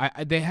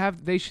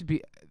they should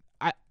be.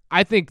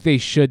 I think they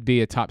should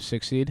be a top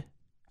 6 seed.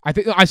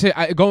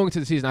 Going into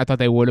the season, I thought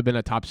they would have been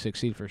a top 6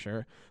 seed for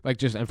sure. Like,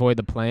 just avoid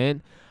the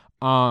play-in.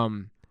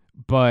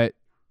 But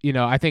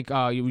I think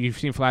you've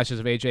seen flashes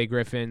of AJ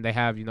Griffin. They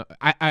have,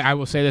 I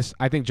will say this.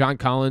 I think John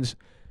Collins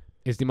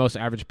is the most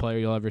average player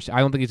you'll ever see.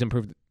 I don't think he's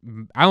improved.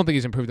 I don't think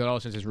he's improved at all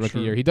since his rookie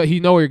year. He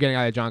know what you're getting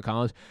out of John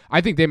Collins.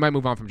 I think they might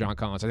move on from John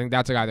Collins. I think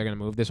that's a guy they're going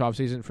to move this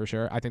offseason for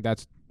sure. I think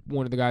that's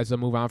one of the guys they'll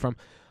move on from.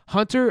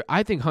 Hunter,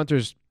 I think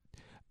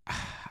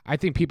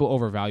people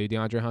overvalue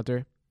DeAndre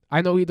Hunter.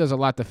 I know he does a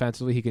lot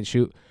defensively. He can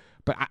shoot,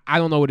 but I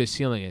don't know what his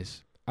ceiling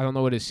is. I don't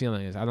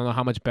know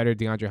how much better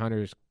DeAndre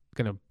Hunter is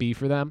going to be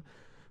for them.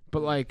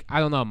 But, like, I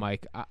don't know,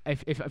 Mike.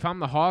 If I'm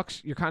the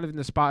Hawks, you're kind of in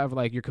the spot of,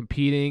 like, you're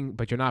competing,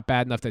 but you're not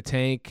bad enough to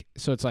tank.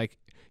 So it's like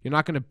you're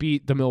not going to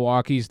beat the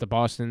Milwaukees, the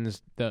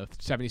Bostons, the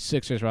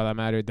 76ers, for all that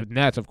matter, the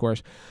Nets, of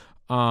course.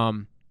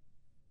 But,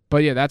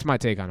 yeah, that's my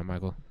take on it,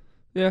 Michael.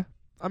 Yeah,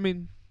 I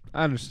mean,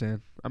 I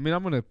understand. I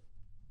mean,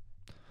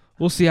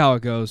 we'll see how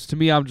it goes. To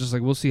me, I'm just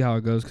like, we'll see how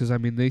it goes because, I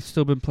mean, they've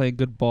still been playing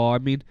good ball. I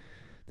mean,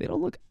 they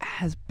don't look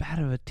as bad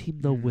of a team,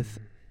 though,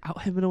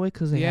 without him in a way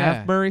because they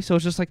have Murray. So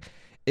it's just like,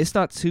 it's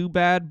not too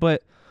bad,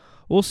 but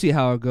we'll see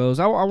how it goes.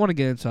 I want to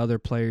get into other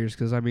players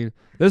because, I mean,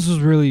 this was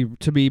really,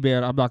 to me,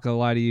 man, I'm not going to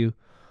lie to you.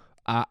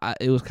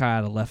 It was kind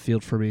of out of left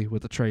field for me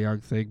with the Trae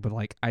Young thing, but,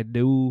 like, I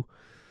knew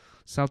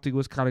something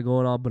was kind of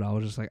going on, but I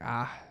was just like,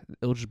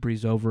 it'll just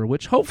breeze over,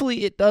 which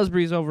hopefully it does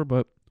breeze over,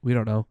 but we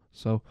don't know.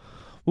 So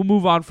we'll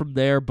move on from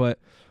there, but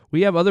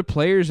we have other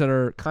players that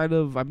are kind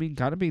of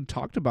being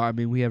talked about. I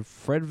mean, we have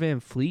Fred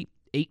VanVleet.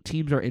 8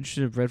 teams are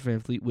interested in Fred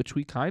VanVleet, which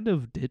we kind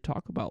of did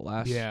talk about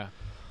last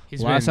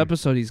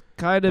episode. He's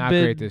kind of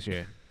been great this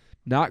year.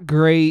 Not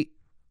great.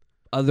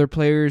 Other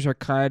players are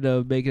kind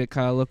of making it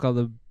kind of look on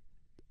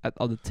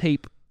the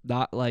tape,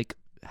 not like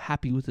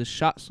happy with his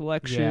shot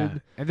selection. Yeah.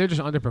 And they're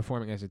just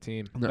underperforming as a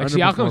team. Like,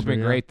 Siakam's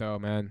been great though,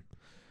 man.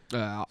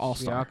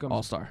 All-star.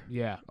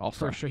 Yeah,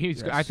 all-star. for sure.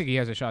 I think he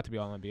has a shot to be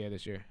All-NBA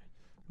this year.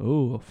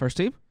 Ooh, first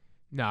team?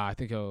 No, I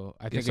think he'll.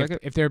 I think second?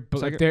 if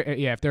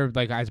they're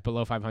like guys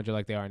below 500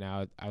 like they are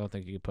now, I don't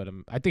think you could put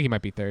him. I think he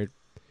might be third.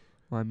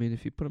 Well, I mean,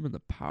 if you put him in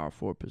the power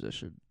forward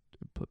position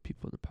and put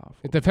people in the power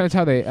forward, it depends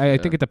how they. I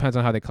think it depends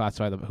on how they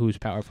classify who's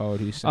power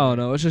forward, who's center. Oh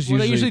no, it's just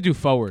they usually do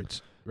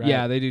forwards. Right?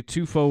 Yeah, they do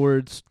 2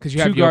 forwards because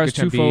you have 2 guards,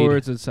 2 Jokic,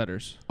 forwards, and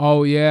centers.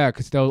 Oh yeah,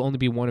 because there'll only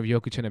be one of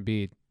Jokic and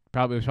Embiid.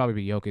 It would probably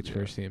be Jokic's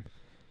first team.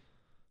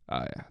 Oh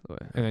yeah,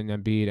 and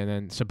then Embiid, and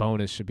then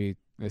Sabonis should be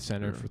the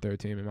center for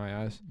third team in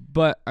my eyes.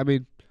 But I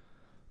mean,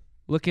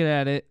 looking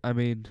at it, I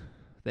mean,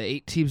 the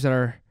 8 teams that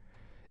are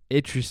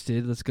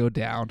interested. Let's go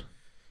down.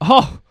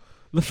 Oh,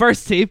 the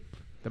first team,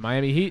 the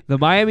Miami Heat. The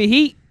Miami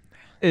Heat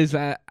is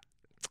that.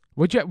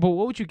 What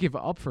would you give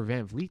up for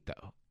VanVleet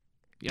though?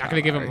 You're not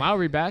gonna give him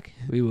Lowry back.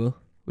 We would.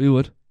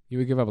 You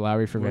would give up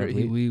Lowry for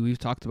VanVleet. We've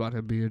talked about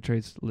him being in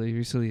trades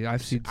recently.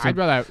 I've seen.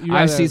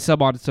 I've seen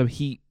some on some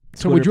Heat.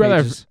 So would you rather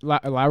have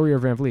Lowry or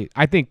VanVleet?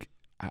 I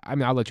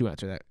mean, I'll let you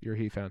answer that. You're a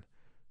Heat fan.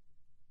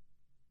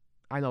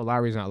 I know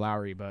Lowry's not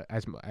Lowry, but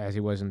as he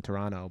was in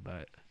Toronto,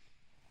 but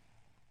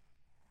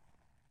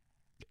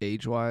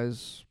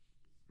age-wise,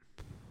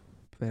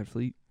 Van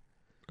Fleet.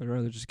 I'd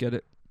rather just get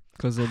it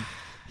because then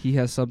he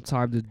has some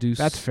time to do.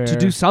 That's fair. To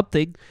do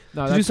something.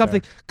 no, To do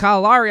something. Fair.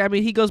 Kyle Lowry. I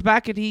mean, he goes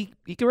back and he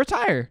can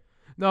retire.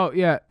 No,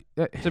 yeah.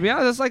 To be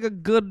honest, that's like a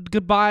good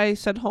goodbye,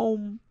 send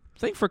home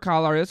thing for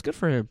Kyle Lowry. That's good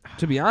for him.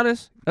 To be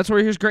honest, that's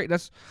where his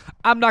greatness.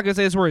 I'm not gonna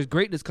say that's where his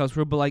greatness comes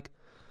from, but like,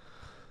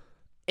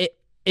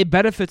 it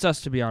benefits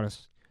us. To be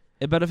honest,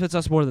 it benefits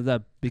us more than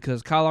them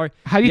because Kyle Lowry.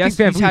 How do you yes,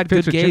 think he's had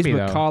good games, Jimmy,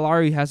 but though? Kyle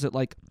Lowry hasn't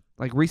like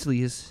recently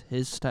his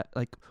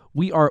like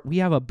we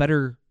have a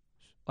better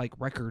like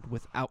record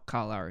without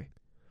Kyle Lowry.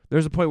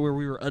 There's a point where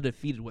we were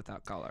undefeated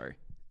without Kyle Lowry.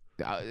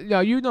 No,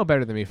 you know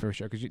better than me for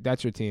sure because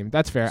that's your team.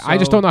 That's fair. So, I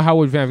just don't know how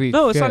would Van Vliet.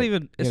 No, it's fit, not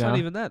even. It's you not know?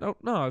 even that.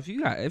 No, if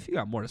you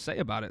got more to say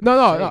about it,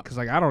 No, because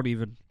like I don't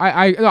even.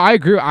 I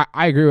agree.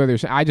 I agree with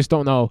you. I just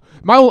don't know.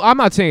 I'm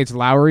not saying it's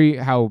Lowry.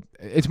 How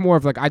it's more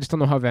of like I just don't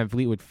know how Van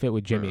Vliet would fit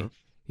with Jimmy.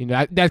 You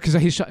know that because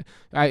his shot,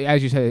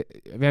 as you said,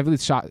 Van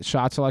Vliet's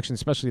shot selection,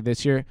 especially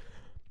this year,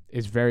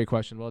 is very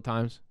questionable at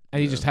times,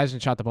 and he just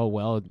hasn't shot the ball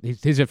well.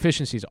 His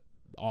efficiency is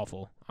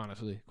awful,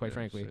 honestly, quite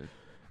frankly.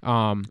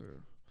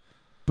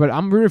 But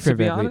I'm rooting for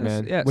Van Vliet,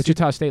 man. Yeah,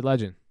 Wichita State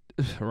legend.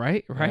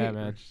 Right, Yeah,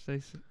 man.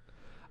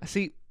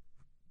 See,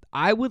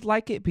 I would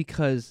like it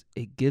because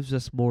it gives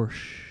us more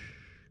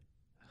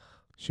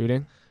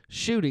Shooting.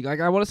 Like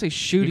I want to say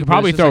shooting. You could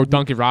probably but it's just throw like,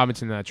 Duncan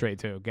Robinson in that trade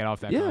too. Get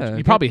off that. Yeah, contract.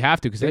 You probably have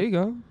to because there you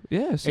go.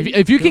 Yeah.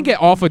 if you can get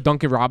off of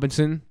Duncan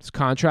Robinson's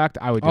contract,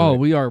 I would. Do it.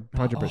 We are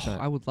 100%.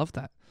 I would love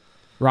that.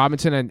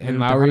 Robinson and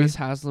Lowry. Udonis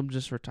Haslam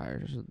just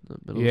retired in the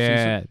middle of the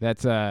season.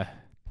 That's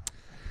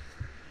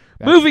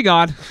Moving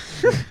on.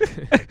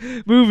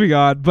 Moving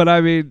on. But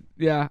I mean,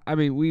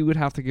 we would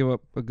have to give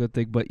up a good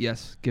thing. But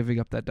yes, giving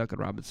up that Duncan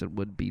Robinson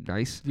would be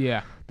nice.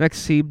 Yeah.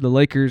 Next team, the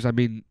Lakers. I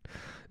mean,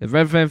 if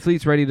Van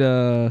Fleet's ready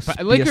to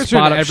be Lakers a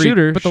spot-up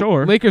shooter, but the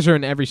sure. Lakers are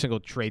in every single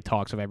trade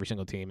talks of every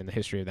single team in the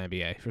history of the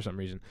NBA for some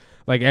reason.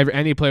 Like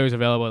any player who's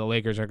available, the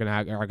Lakers are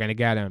gonna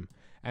get him.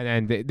 And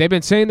then they've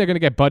been saying they're gonna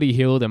get Buddy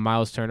Hield and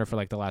Miles Turner for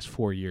like the last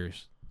 4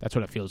 years. That's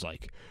what it feels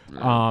like.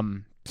 Yeah.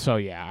 So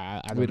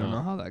yeah, I we don't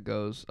know how that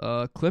goes.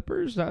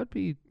 Clippers, that would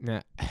be.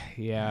 Nah,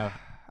 yeah,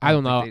 I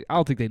don't know. I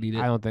don't think they need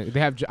it. I don't think they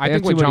have. I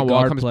think think when too many John Wall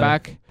guard comes play.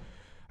 back,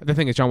 the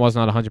thing is John Wall's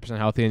not 100%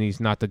 healthy, and he's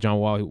not the John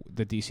Wall,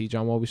 the DC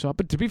John Wall we saw.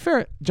 But to be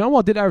fair, John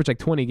Wall did average like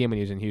 20 a game when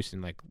he was in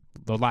Houston, like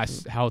the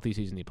last healthy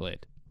season he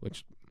played,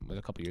 which was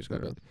a couple years ago.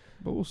 Yeah.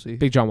 But we'll see.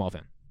 Big John Wall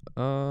fan.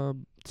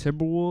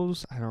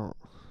 Timberwolves, I don't.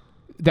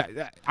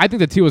 I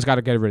think the T-Wolves got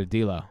to get rid of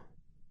D'Lo.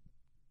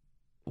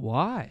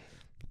 Why?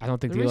 I don't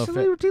think D'Lo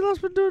Recently, D'Lo's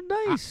been doing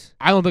nice.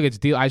 I don't think it's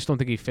D'Lo. I just don't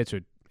think he fits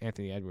with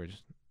Anthony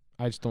Edwards.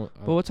 I just don't.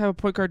 But what type of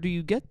point guard do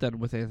you get then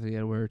with Anthony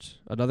Edwards?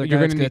 Another You're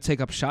guy that's gonna going need- to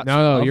take up shots.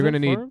 No, you're going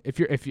gonna to need if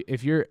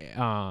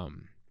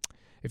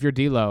you're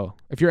D'Lo,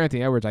 if you're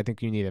Anthony Edwards, I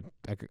think you need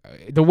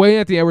the way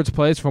Anthony Edwards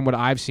plays. From what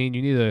I've seen,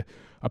 you need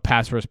a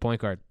pass first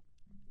point guard.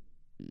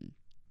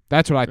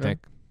 That's what I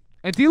think.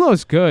 And D'Lo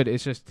is good.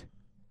 It's just,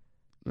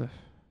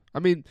 I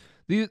mean,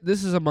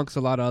 this is amongst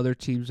a lot of other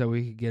teams that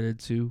we could get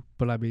into.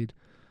 But I mean,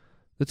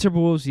 the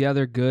Timberwolves, yeah,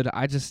 they're good.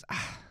 I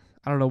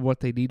don't know what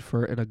they need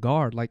in a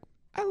guard. Like,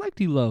 I like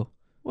D'Lo.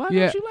 Why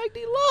don't you like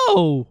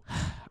D'Lo?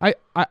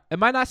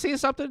 Am I not seeing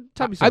something?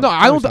 Tell me something.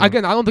 I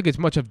don't think it's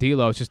much of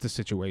D'Lo. It's just the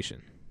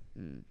situation.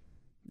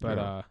 But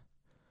yeah,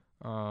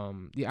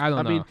 I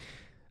don't know.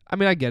 I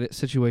mean, I get it.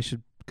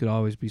 Situation could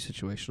always be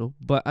situational.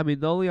 But I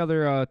mean, the only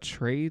other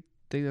trade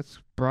thing that's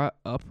brought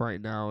up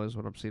right now is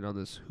what I'm seeing on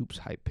this Hoops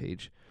hype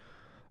page.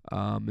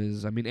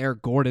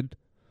 Eric Gordon,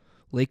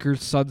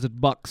 Lakers, Suns,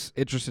 and Bucks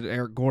interested in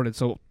Eric Gordon.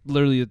 So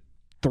literally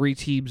 3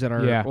 teams that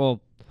are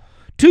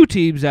 2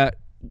 teams that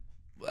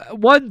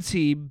one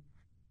team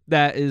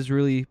that is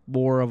really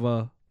more of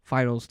a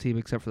finals team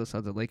except for the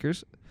Suns and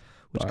Lakers,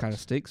 which kind of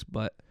stinks.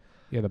 But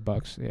yeah, the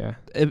Bucks. Yeah,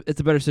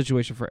 it's a better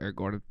situation for Eric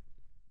Gordon.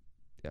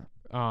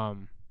 But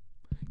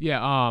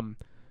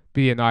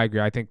yeah, no, I agree.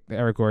 I think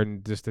Eric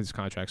Gordon, just his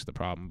contract's the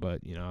problem,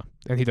 but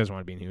and he doesn't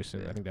want to be in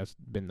Houston. I think that's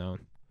been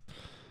known.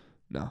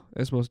 No,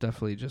 it's most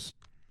definitely just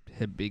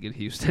him being in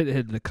Houston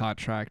and the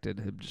contract and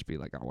him just being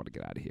like, I want to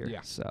get out of here.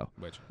 Yeah. So,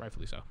 which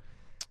rightfully so.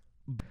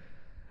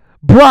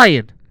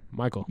 Brian,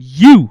 Michael,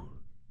 you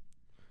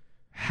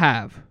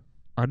have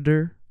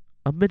under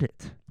a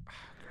minute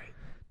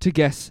to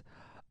guess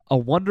a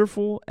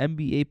wonderful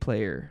NBA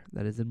player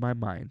that is in my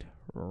mind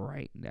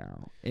right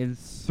now. In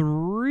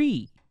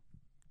 3,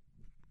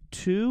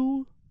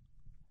 2,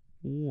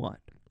 1.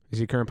 Is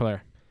he a current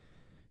player?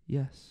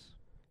 Yes.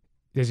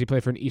 Does he play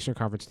for an Eastern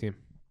Conference team?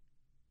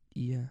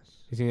 Yes.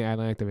 Is he in the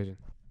Atlantic Division?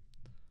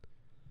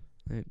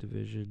 Atlantic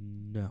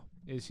Division, no.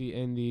 Is he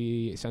in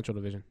the Central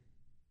Division?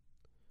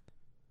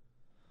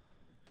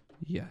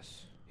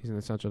 Yes. He's in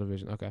the Central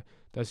Division. Okay.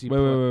 Does he?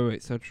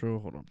 Wait. Central.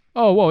 Hold on.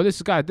 Oh, whoa!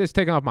 This is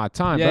taking off my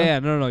time. bro. Yeah.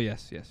 No.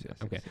 Yes.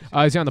 Okay.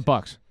 Yes. Is he on the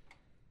Bucks?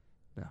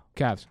 No.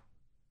 Cavs.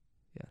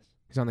 Yes.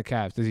 He's on the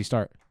Cavs. Does he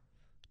start?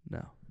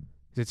 No.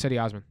 Is it Cedi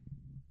Osman?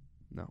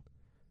 No.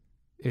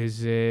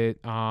 Is it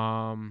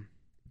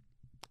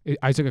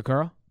Isaac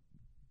Okoro?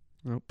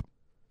 Nope.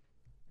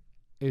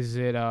 Is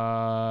it it's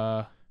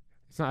not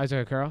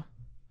Isaac Okoro?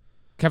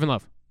 Kevin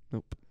Love?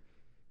 Nope.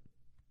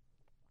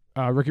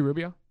 Ricky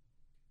Rubio?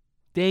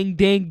 Ding,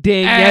 ding,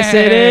 ding. Hey, Yes,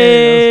 it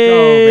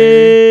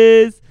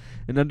let's is.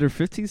 In under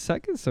 15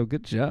 seconds, so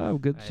good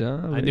job. Good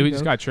job. I knew he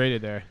just got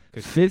traded there.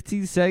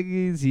 15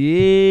 seconds.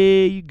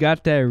 Yeah, you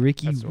got that,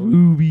 Ricky That's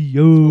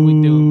Rubio. That's what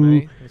we do,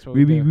 man. That's what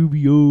we Ricky do.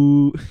 Rubio.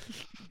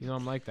 You know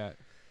I'm like that.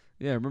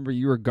 Yeah, I remember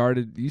you were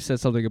guarded. You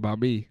said something about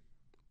me.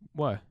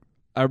 What?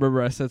 I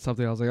remember I said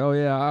something. I was like, oh,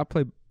 yeah,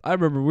 I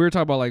remember we were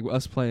talking about like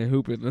us playing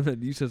hooping, and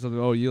then you said something.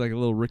 Oh, you like a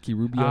little Ricky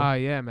Rubio.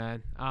 Yeah,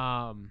 man.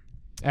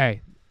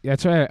 Hey,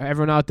 that's right.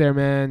 Everyone out there,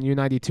 man.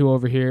 U92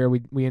 over here.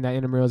 We in that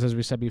intramurals as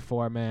we said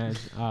before, man.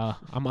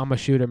 I'm a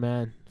shooter,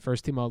 man.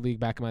 First team all league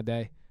back in my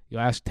day. You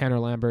ask Tanner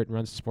Lambert,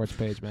 runs the sports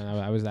page, man.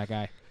 I was that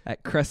guy.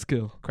 At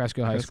Cresskill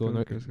High School,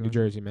 New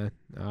Jersey, man.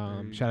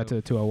 Shout out to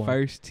the 201.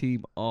 First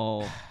team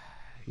all.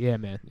 Yeah,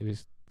 man. It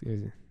was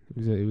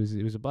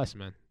a blessing,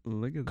 man.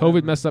 Look at COVID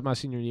that, messed up my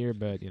senior year,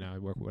 but I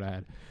worked with what I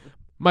had.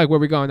 Mike, where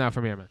we going now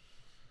from here, man?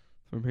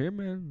 From here,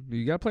 man.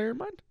 You got a player in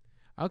mind?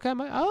 Okay,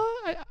 Mike.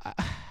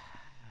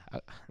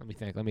 Let me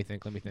think. I'm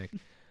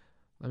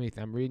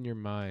reading your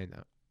mind.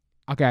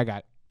 Okay, I got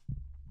it.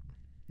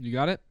 You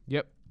got it?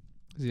 Yep.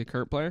 Is he a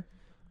current player?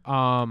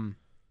 No.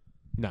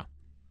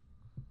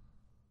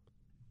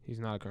 He's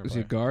not a current Is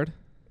player. he a guard?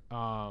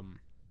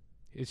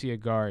 Is he a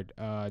guard?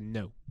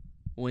 No.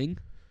 Wing?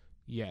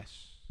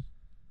 Yes.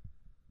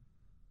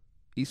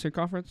 Eastern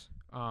Conference?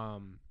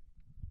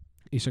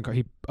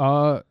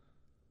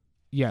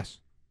 Yes.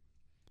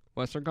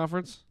 Western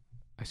Conference?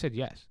 I said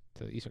yes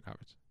to the Eastern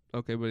Conference.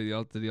 Okay, but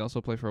did he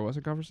also play for a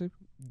Western Conference team?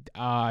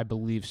 I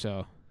believe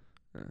so.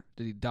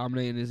 Did he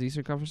dominate in his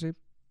Eastern Conference team?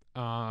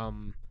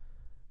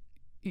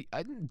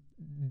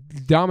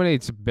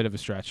 Dominate's a bit of a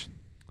stretch.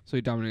 So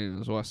he dominated in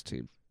his West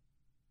team.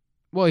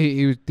 Well,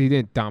 he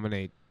didn't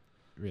dominate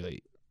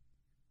really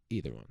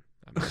either one.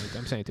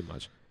 I'm saying too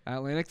much.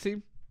 Atlantic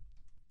team?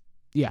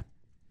 Yeah.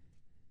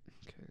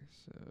 Okay,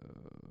 so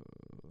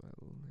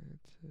Atlantic.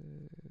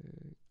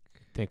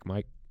 Think,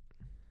 Mike.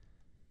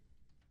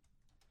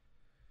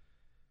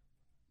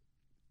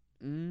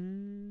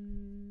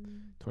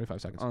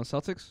 25 seconds. On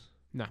Celtics?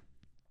 No.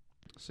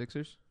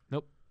 Sixers?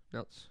 Nope.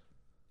 Nets?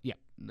 Yeah.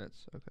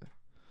 Nets, okay.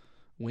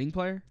 Wing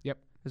player? Yep.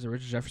 Is it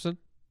Richard Jefferson?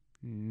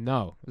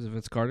 No. Is it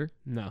Vince Carter?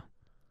 No.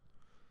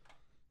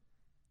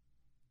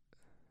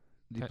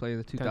 Did he play in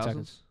the 10 2000s?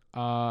 seconds.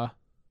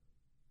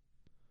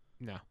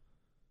 No.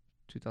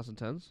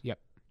 2010s? Yep.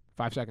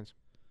 5 seconds.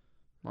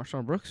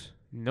 Marshawn Brooks?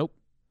 Nope.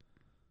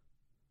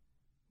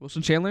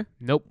 Wilson Chandler?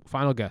 Nope.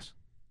 Final guess.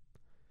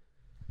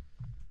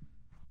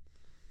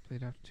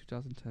 Played after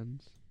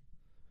 2010s.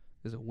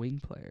 Is a wing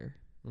player.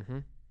 Mm-hmm.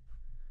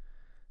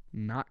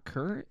 Not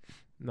current?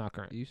 Not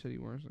current. You said he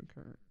wasn't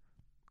current.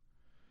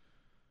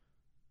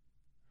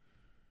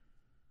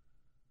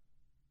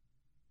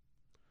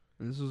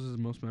 And this was his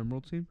most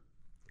memorable team?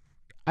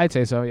 I'd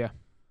say so, yeah.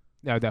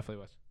 Yeah, it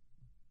definitely was.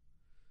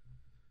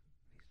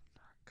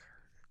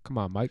 Come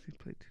on, Mike. He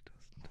played 2010s.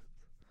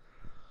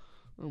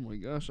 Oh my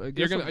gosh! I You're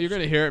guess gonna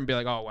hear it and be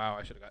like, "Oh wow,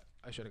 I should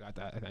have got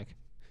that." I think.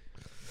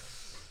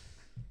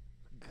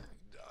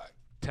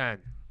 10,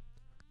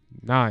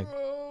 9,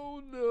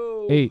 Oh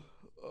no! 8,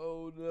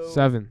 Oh no!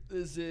 7,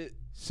 Is it?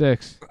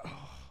 6,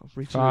 I'm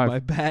reaching 5, in my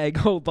bag.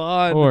 Hold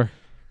on. 4,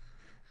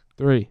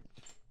 3,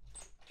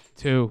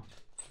 2,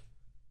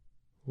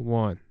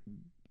 1.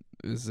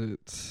 Is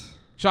it?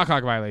 Shot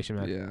clock violation,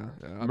 man. Yeah.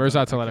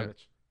 Mirza Teletovic.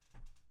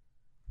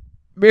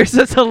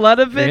 Mirza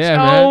Teletovic? Yeah,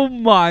 man. Oh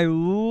my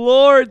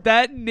lord,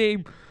 that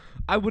name.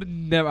 I would have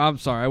never. I'm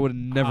sorry, I would have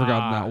never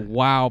gotten that.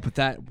 Wow, but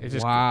that. It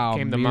just Wow,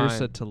 came to Mirza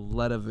mind.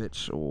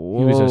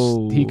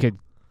 Teletovic. He could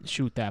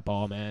shoot that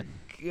ball, man.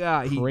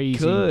 Yeah,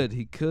 Crazy.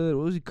 He could.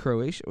 What was he?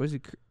 Croatian? Was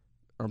he?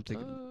 I'm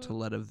thinking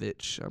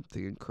Teletovic. I'm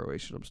thinking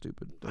Croatian. I'm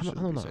stupid. I don't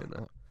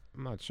know.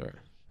 I'm not sure.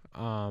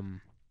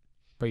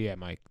 But yeah,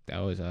 Mike, that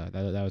was a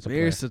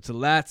player. Mirza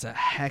Teletovic. That's a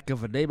heck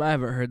of a name. I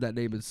haven't heard that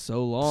name in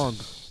so long.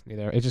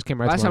 Neither. It just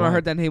came right. Last to my time I mind.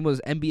 heard that name was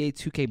NBA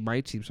 2K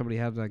My Team. Somebody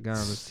had that guy on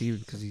his team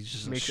because he's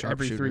just Makes a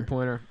every sharpshooter.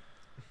 3-pointer.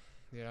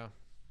 Yeah.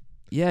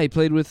 Yeah, he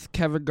played with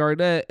Kevin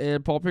Garnett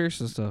and Paul Pierce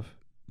and stuff.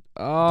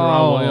 Oh,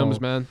 Deron Williams,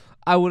 man.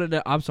 I would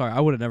have. I'm sorry, I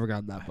would have never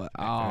gotten that. But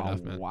Fair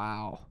enough, man.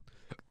 wow.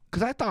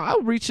 Because I thought I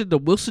would reach into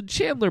Wilson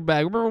Chandler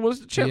bag. Remember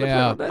Wilson Chandler?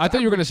 Yeah, played on I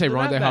thought you were gonna say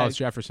reaching into Rondé that Hollis bag.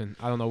 Jefferson.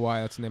 I don't know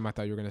why that's the name I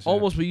thought you were gonna say.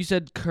 Almost, but you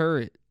said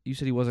current. You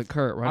said he wasn't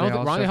current. I don't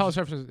think Rondé Hollis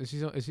Jefferson.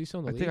 Jefferson is he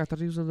still in the I league? think I thought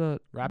he was in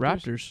the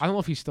Raptors. I don't know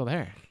if he's still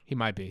there. He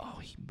might be. Oh,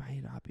 he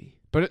might not be.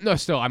 But no,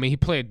 still, I mean, he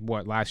played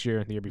last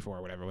year, the year before,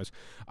 or whatever it was.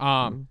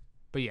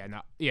 But yeah,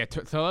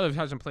 Teletovic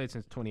hasn't played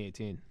since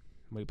 2018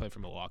 when he played for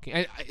Milwaukee.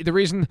 And the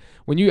reason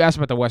when you asked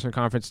about the Western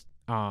Conference,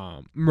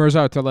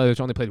 Mirza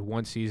Teletovic only played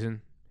one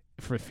season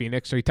for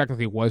Phoenix, so he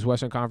technically was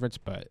Western Conference,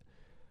 but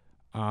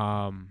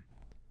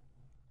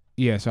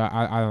yeah. So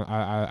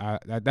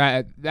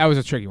that was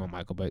a tricky one,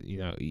 Michael. But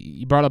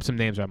you brought up some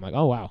names where I'm like,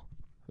 oh wow,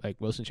 like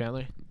Wilson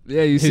Chandler.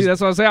 Yeah, you see,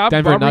 that's what I'm saying.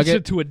 Denver I'm reaching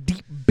Nugget. to a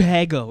deep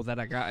bago that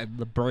I got in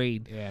the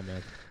brain. Yeah,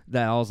 man.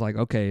 That I was like,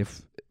 okay,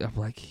 if I'm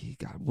like, he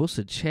got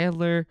Wilson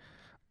Chandler,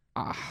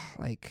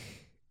 like,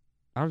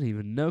 I don't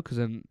even know because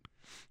I'm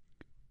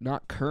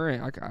not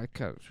current. I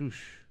kind of,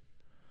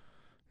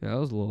 yeah,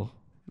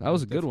 that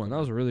was a good one. That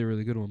was a really,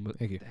 really good one. But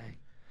Thank you.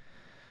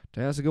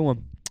 Dang, that's a good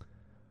one.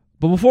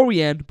 But before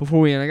we end,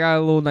 I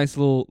got a nice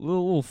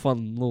little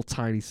fun, little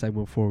tiny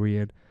segment before we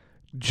end.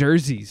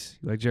 Jerseys.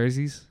 You like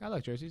jerseys? I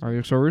like jerseys. All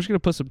right, so we're just gonna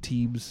put some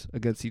teams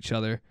against each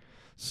other.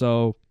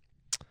 So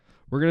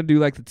we're gonna do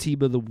like the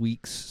team of the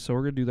weeks. So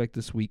we're gonna do like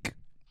this week.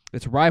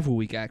 It's rival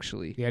week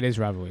actually. Yeah, it is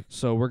rival week.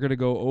 So we're gonna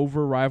go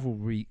over rival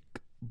week,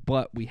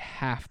 but we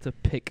have to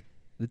pick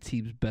the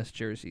team's best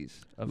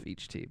jerseys of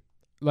each team.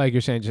 Like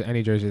you're saying, just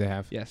any jersey they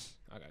have. Yes.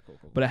 Okay,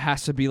 cool. But it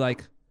has to be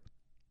like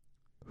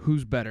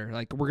who's better.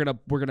 Like we're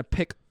gonna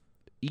pick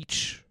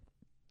each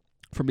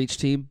from each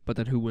team, but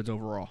then who wins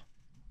overall.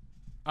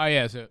 Oh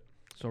yeah, so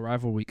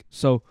rival week.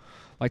 So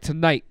like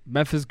tonight,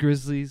 Memphis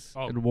Grizzlies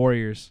and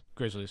Warriors.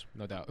 Grizzlies,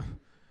 no doubt.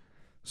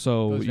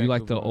 So Those you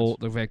like the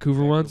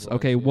Vancouver ones?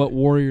 Okay, yeah. what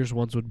Warriors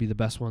ones would be the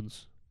best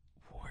ones?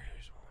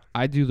 Warriors ones.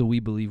 I do the We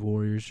Believe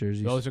Warriors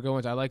jerseys. Those are good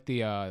ones. I like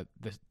the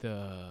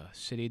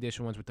City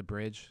Edition ones with the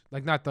bridge.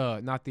 Like not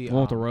the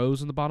one with the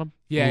rose in the bottom.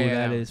 Yeah, Ooh,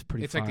 yeah, that is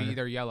pretty. It's fire. like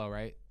they're yellow,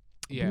 right?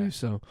 I Yeah. believe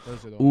so.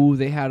 Those are the Ooh, ones.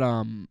 they had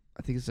I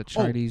think it's a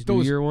Chinese New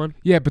those- Year one.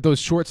 Yeah, but those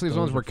short sleeves Those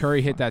ones are where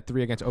Curry hit fire. that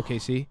 3 against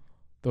OKC.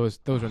 Those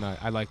are not.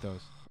 I like those.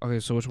 Okay,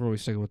 so which one are we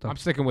sticking with? Though? I'm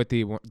sticking with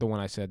the one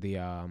I said, the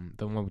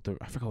one with the,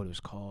 I forgot what it was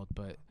called,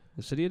 but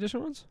The City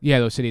Edition ones. yeah,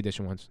 those City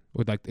Edition ones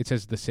with like it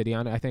says the city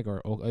on it, I think,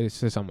 or it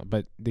says something,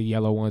 but the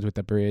yellow ones with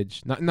the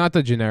bridge, not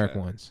the generic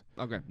ones.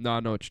 Okay, no, I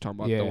know what you're talking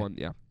about. Yeah. The one,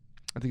 yeah.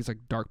 I think it's like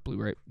dark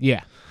blue, right?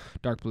 Yeah,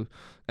 Dark blue.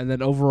 And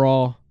then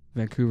overall,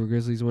 Vancouver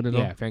Grizzlies winning.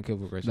 yeah,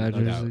 Vancouver Grizzlies, That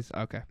no doubt. jerseys.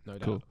 Okay, No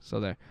doubt. cool. So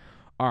there.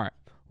 All right.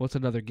 What's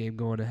another game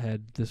going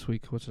ahead this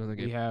week? What's another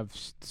game? We have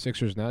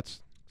Sixers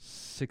Nets.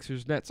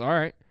 Sixers Nets. All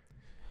right.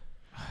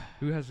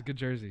 Who has a good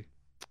jersey?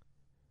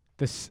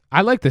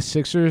 I like the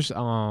Sixers.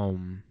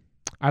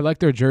 I like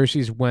their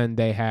jerseys when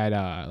they had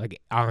like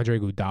Andre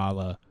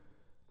Iguodala,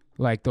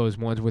 like those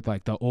ones with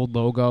like the old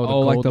logo. Oh,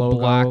 like gold the logo.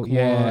 black one.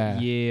 Yeah,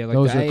 Yeah, like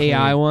Those the are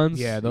AI clean. ones.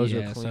 Yeah, those are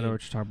Yes, I clean. know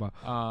what you're talking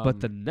about. But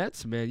the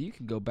Nets, man, you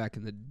can go back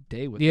in the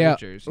day with yeah, their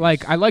jerseys.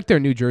 like I like their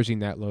New Jersey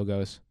net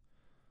logos.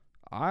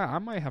 I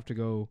might have to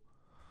go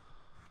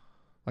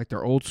like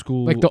their old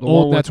school, Like the one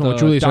old with Nets one with the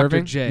Julius Dr.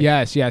 Irving. J.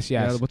 Yes.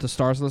 Yeah, with the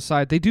stars on the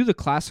side. They do the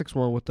classics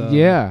one with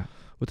the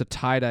with the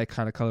tie dye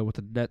kind of color with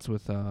the Nets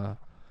with I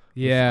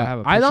have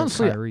a I picture of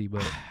honestly, Kyrie,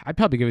 but I'd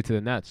probably give it to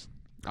the Nets.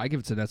 I give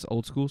it to Nets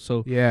old school.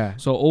 So Yeah,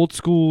 so old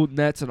school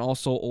Nets and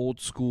also old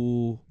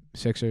school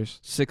Sixers.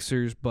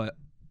 Sixers, but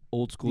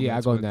old school. Yeah,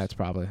 Nets I go wins. Nets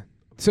probably.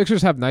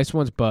 Sixers have nice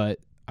ones, but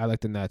I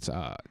like the Nets.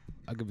 I'll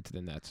give it to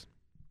the Nets.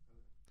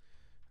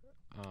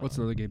 What's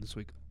another game this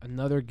week?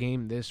 Another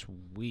game this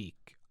week.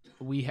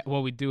 We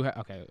do have.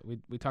 Okay,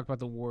 we talked about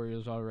the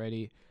Warriors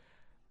already.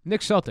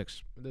 Knicks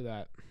Celtics. We'll do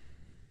that.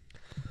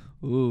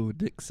 Ooh,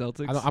 Knicks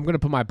Celtics. I'm gonna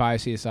put my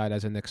bias aside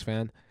as a Knicks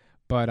fan,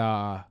 but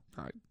right.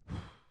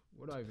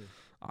 what do I do?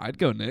 I'd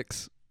go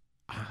Knicks.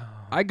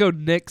 I'd go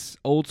Knicks,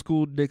 old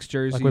school Knicks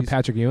jerseys. Like with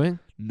Patrick Ewing,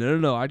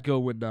 No. I'd go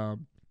with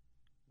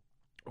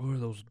what are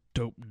those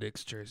dope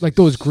Knicks jerseys? like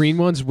those green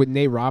ones with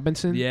Nate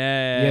Robinson.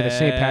 Yeah, the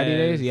St. Patty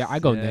days. Yeah, I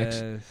go Knicks.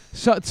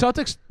 So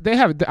Celtics, they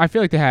have. I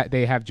feel like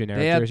they have generic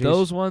They had jerseys.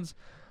 those ones,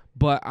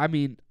 but I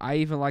mean, I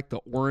even like the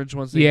orange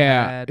ones. They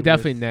Yeah, had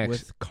definitely with, Knicks.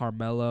 with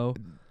Carmelo.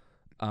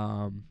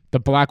 The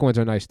black ones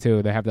are nice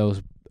too. They have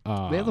those.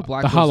 They have the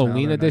black the ones now,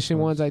 Halloween they're edition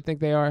nice ones. ones. I think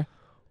they are.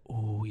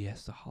 Oh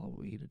yes, the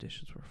Halloween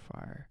editions were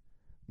fire.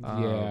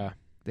 Yeah.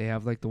 They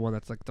have like the one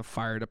that's like the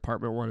fire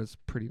department one is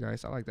pretty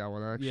nice. I like that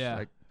one. Actually, Yeah,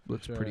 like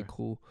looks sure. pretty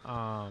cool.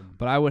 But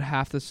But I would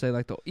have to say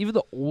like even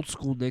the old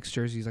school Knicks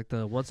jerseys, like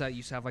the ones that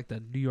used to have like the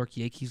New York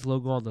Yankees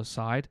logo on the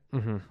side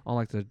on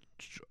like the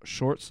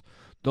shorts,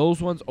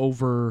 those ones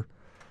over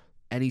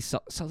any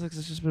Celtics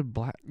has just been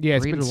black. yeah,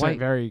 it's green been and white.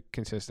 very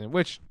consistent.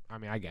 Which I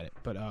mean, I get it,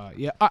 but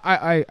yeah,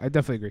 I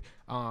definitely agree.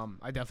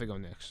 I definitely go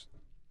Knicks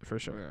for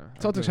sure.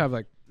 Yeah, Celtics have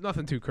like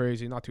nothing too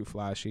crazy, not too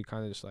flashy,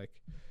 kind of just like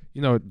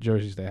what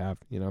jerseys they have.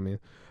 You know what I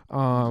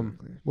mean?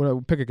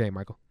 Exactly. Pick a game,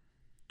 Michael.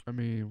 I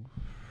mean,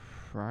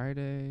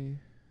 Friday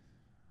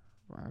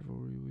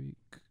rivalry week.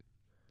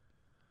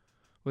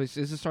 Wait,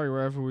 is it starting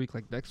rivalry week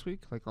like next week?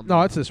 Like on No,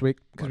 the, it's this week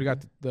because we got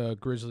Monday? the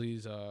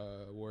Grizzlies,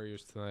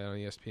 Warriors tonight on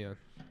ESPN.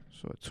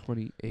 So at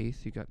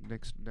 28th, you got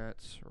Knicks,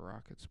 Nets,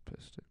 Rockets,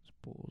 Pistons,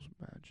 Bulls,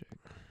 Magic.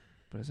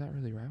 But is that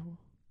really rival?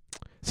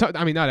 So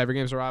I mean, not every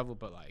game's a rival,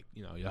 but like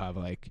you'll have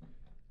like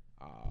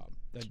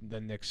the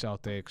Knicks,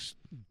 Celtics,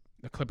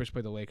 the Clippers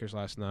played the Lakers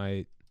last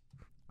night.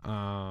 Hold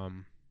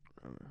on,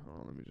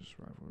 let me just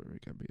rivalry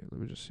week NBA.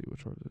 Let me just see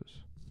which one it is.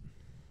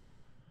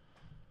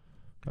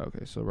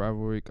 Okay, so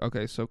rivalry week.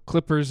 Okay, so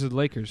Clippers and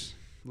Lakers.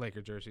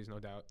 Laker jerseys, no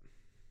doubt.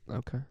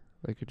 Okay.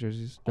 Laker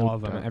jerseys. All No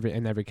of them, doubt.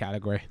 in every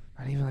category.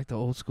 I didn't even like the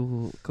old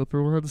school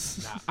Clipper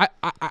ones.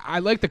 I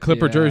like the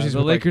Clipper jerseys. The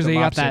with Lakers, like, they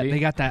Lob got that. City. They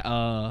got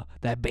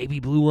that baby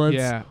blue ones.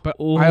 Yeah, but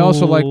I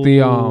also like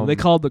the They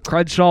called the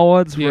Crenshaw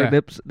ones for yeah.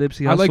 Nipsey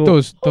Hussle. I like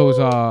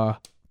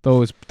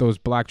those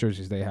black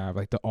jerseys they have,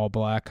 like the all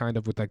black kind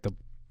of with like the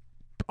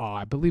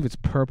I believe it's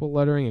purple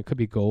lettering. It could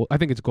be gold. I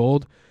think it's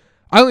gold.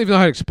 I don't even know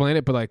how to explain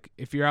it, but like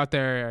if you're out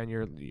there and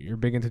you're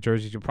big into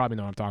jerseys, you'll probably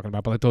know what I'm talking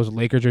about. But like those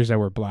Laker jerseys that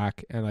were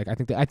black and like I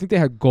think they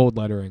had gold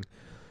lettering.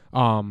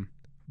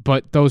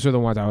 But those are the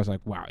ones I was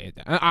like, wow.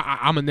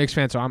 I'm a Knicks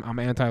fan, so I'm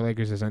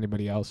anti-Lakers as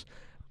anybody else.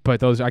 But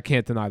those I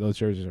can't deny those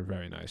jerseys are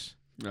very nice.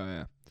 Oh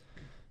yeah,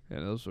 yeah,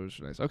 those are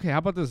nice. Okay, how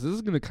about this? This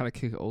is gonna kind of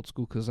kick old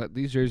school because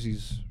these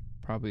jerseys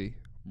probably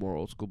more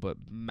old school, but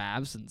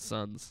Mavs and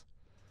Suns.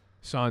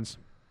 Suns.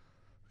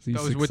 These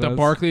Those six with the Suns.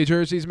 Barkley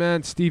jerseys,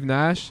 man. Steve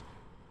Nash.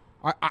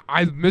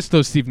 I miss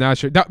those Steve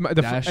Nash.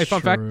 That's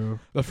fun fact: true.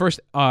 the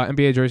first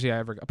NBA jersey I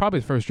ever got, probably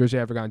the first jersey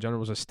I ever got in general,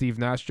 was a Steve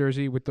Nash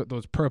jersey with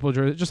those purple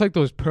jerseys, just like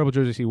those purple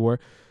jerseys he wore.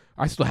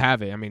 I still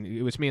have it. I mean,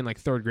 it was me in like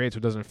third grade, so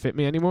it doesn't fit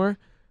me anymore.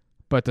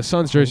 But the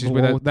Suns jerseys the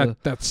with one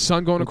with that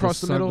sun going With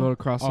across the sun middle. going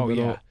across the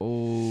middle. Yeah.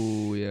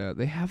 Oh yeah,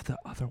 they have the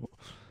other one.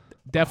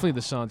 Definitely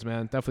the Suns,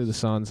 man. Definitely the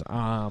Suns. The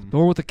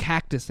one with the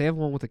cactus. They have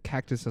one with the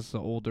cactus. That's the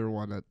older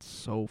one. That's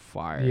so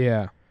fire.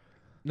 Yeah.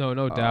 No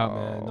doubt,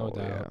 man. No Oh,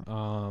 doubt.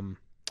 yeah.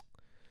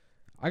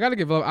 I gotta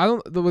give love. I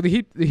don't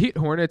the Heat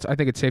Hornets. I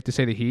think it's safe to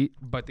say the Heat,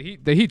 but the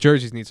Heat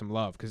jerseys need some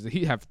love because the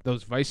Heat have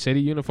those Vice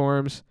City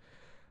uniforms.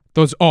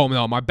 Those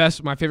my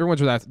favorite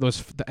ones were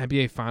the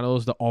NBA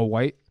Finals, the all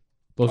white.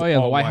 Those Oh yeah,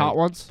 the all white hot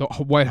ones. the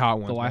white hot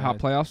ones. The white man. hot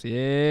playoffs.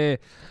 Yeah.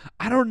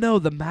 I don't know.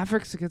 The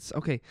Mavericks against.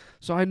 Okay,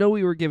 so I know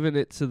we were giving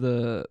it to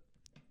the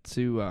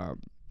Suns.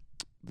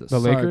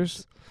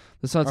 Lakers?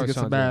 The Suns Oh, against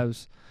Suns, the yeah.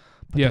 Mavs.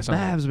 But Yeah, the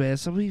Suns. Mavs, man.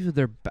 Some of even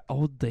their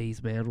old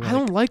days, man. I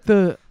don't like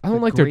their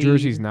green.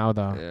 jerseys now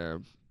though. Yeah.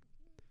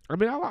 I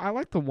mean, I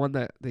like the one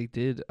that they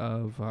did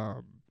of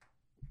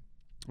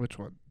which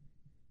one?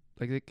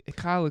 Like it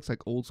kind of looks like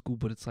old school,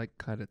 but it's like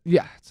kind of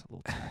it's a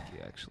little tacky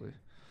actually.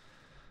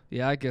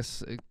 Yeah, I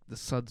guess the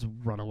Suns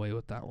run away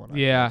with that one. I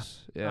Yeah.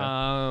 guess.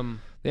 Yeah.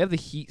 They have the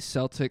Heat,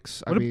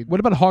 Celtics. What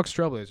about Hawks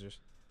Trailblazers?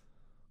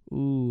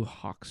 Ooh,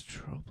 Hawks,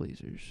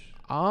 Trailblazers.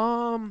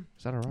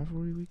 Is that a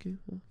rivalry weekend?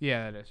 Huh?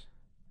 Yeah, that is.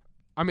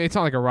 I mean, it's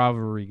not like a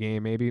rivalry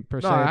game, maybe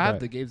per se. No, I have but-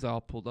 the games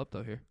all pulled up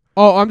though here.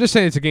 Oh, I'm just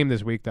saying it's a game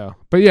this week though.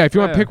 But yeah, if you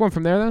want to Yeah. pick one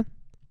from there, then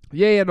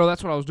Yeah, no,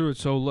 that's what I was doing.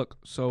 So look,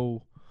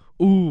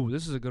 ooh,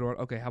 this is a good one.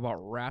 Okay, how about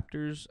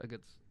Raptors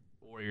against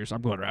Warriors?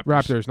 I'm going Raptors.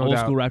 Raptors, no Old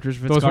doubt. school Raptors.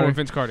 Vince those Carter. with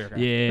Vince Carter.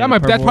 Okay. Yeah,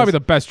 that's the probably purples. the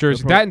best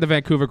jersey. The That and the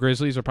Vancouver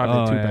Grizzlies are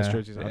probably the two best yeah,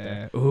 jerseys out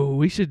there. Oh,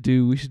 we should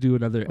do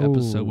another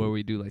episode Ooh. where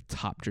we do like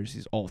top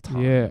jerseys all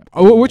time. Yeah.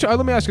 Oh,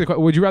 let me ask you a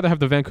question. Would you rather have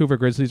the Vancouver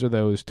Grizzlies or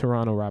those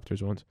Toronto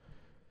Raptors ones?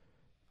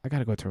 I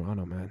gotta go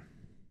Toronto, man.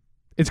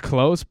 It's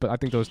close, but I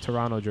think those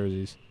Toronto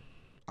jerseys.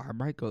 I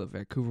might go the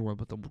Vancouver one,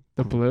 but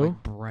The blue?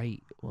 like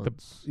bright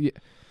ones. Yeah.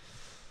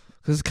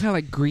 Because it's kind of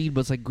like green,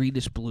 but it's like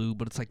greenish blue,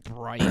 but it's like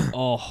bright.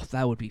 Oh,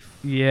 that would be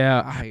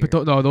Yeah, fire. but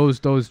those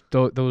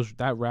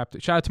that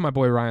Raptor. Shout out to my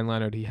boy Ryan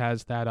Leonard. He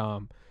has that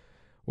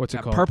what's it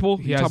That called? purple?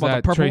 He You has talking about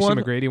that the purple Tracy one?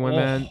 McGrady one,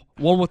 man.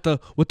 One with the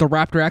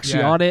Raptor actually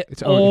Yeah. on it.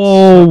 It's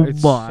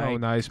It's so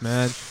nice,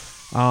 man.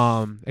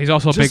 He's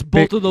also a just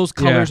big both of those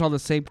colors on the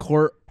same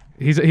court.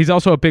 He's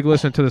also a big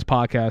listener to this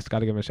podcast. Got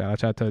to give him a shout out.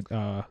 Shout out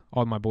to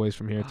all my boys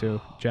from here too.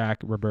 Jack,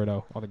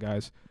 Roberto, all the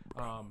guys.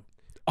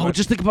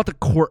 Just think about the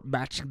court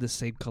matching the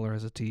same color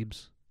as the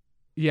teams.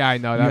 Yeah, I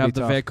know. You That'd have be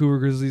the tough. Vancouver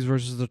Grizzlies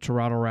versus the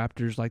Toronto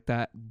Raptors like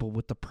that, but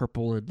with the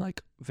purple and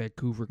like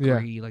Vancouver Yeah.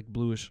 gray, like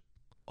bluish.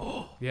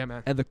 Oh, Yeah,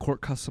 man. and the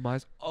court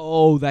customized.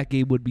 Oh, that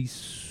game would be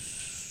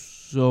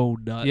so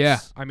nuts. Yeah,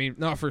 I mean,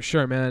 no, for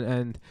sure, man.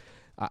 And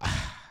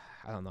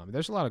I don't know.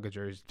 There's a lot of good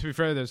jerseys. To be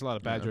fair, there's a lot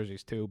of bad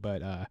jerseys too.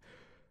 But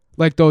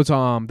like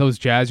those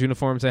Jazz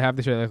uniforms they have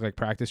this year, they look like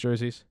practice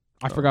jerseys.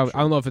 I forgot. Sure.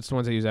 I don't know if it's the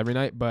ones they use every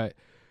night, but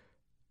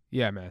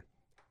yeah, man.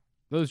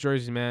 Those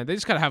jerseys, man. They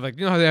just gotta have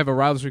how they have a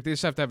Rivals week. They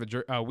just have to have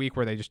a week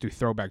where they just do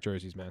throwback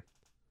jerseys, man.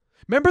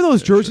 Remember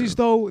those jerseys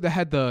though that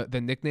had the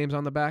nicknames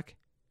on the back,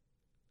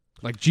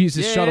 like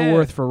Jesus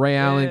Shuttleworth for Ray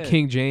Allen,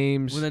 King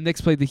James. When the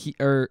Knicks played the Heat,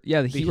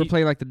 the Heat were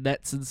playing like the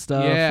Nets and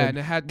stuff. Yeah, and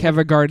it had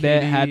Kevin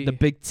Garnett KD, had the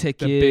big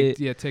ticket. the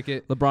big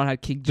ticket. LeBron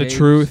had King The James.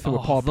 Truth with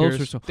Oh, Paul those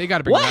Pierce. were They got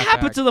to bring What that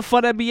happened back. to the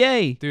fun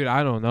NBA? Dude,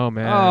 I don't know,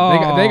 man.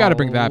 Oh, they got to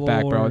bring that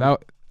back, bro. Lord.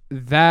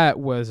 That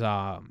was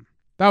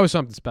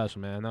something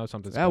special, man. That was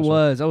something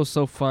special. That was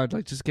so fun.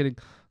 Like just getting.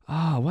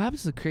 What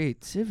happens to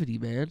creativity,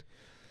 man?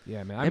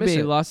 Yeah, man. I miss NBA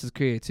it. lost its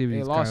creativity. They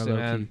It's lost it, kinda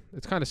man. low-key.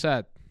 It's kind of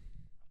sad.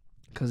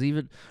 Because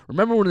even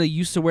remember when they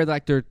used to wear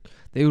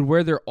they would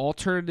wear their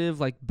alternative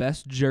like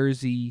best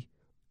jersey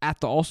at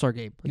the All-Star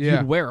game. Like, Yeah.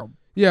 you'd wear them.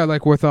 Yeah,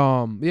 like with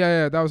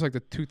that was like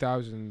the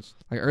 2000s.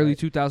 Like early Right.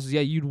 2000s.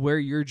 Yeah, you'd wear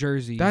your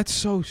jersey. That's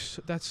so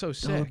sick. That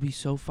would be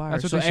so fire.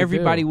 That's what so they should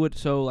everybody do. would.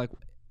 So like,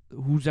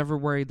 who's ever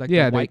wearing like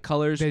Yeah, the white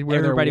colors? they'd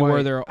wear their everybody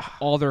wore white.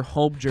 all their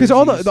home jerseys. Because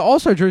all the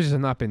All-Star jerseys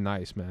have not been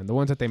nice, man. The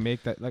ones that they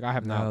make that like I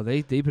have no, not.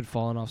 they've been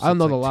falling off. I don't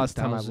know since, the like, last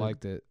time I 2000.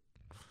 liked it.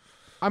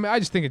 I mean, I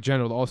just think in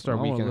general the All-Star I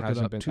wanna weekend look it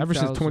hasn't up. been ever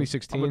since 2000 I'm gonna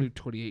 2016. do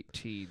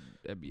 2018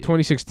 NBA.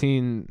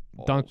 2016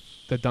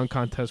 the dunk All-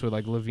 contest with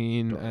like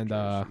Levine Dunk and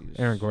jerseys.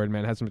 Aaron Gordon,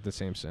 man, hasn't been the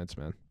same since,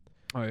 man.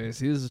 Oh yeah,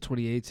 see, this is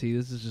 2018.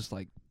 This is just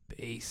like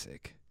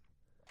basic.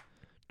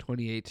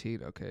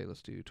 2018. Okay,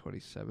 let's do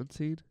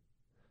 2017.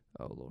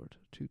 Oh Lord,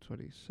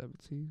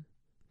 2017.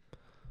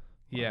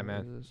 Yeah,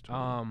 man.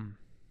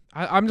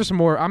 I'm just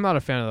more. I'm not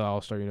a fan of the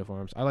All-Star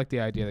uniforms. I like the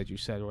idea that you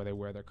said where they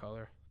wear their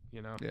color.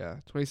 You know. Yeah,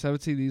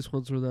 2017. These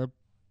ones were them.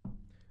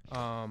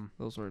 Um.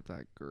 Those weren't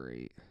that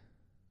great.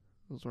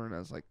 Those weren't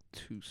as like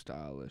too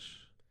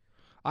stylish.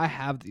 I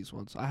have these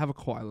ones. I have a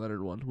Kawhi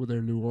Leonard one when they're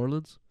in New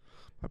Orleans.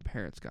 My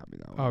parents got me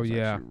that one. Oh, It was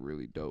yeah. actually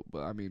really dope.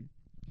 But I mean,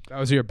 That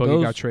was your boogie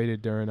Those- got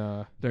traded during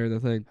they're the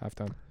thing.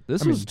 halftime.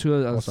 This I was mean,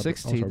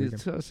 2016. All-Star The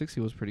weekend.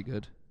 2016 was pretty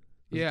good.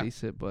 It was Yeah.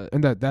 decent, but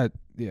And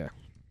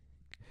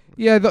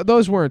yeah,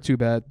 those weren't too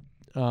bad.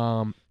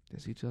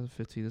 see,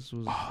 2015. This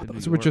was. in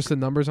Those New were York. just the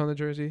numbers on the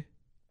jersey.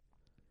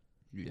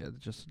 Yeah,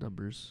 just the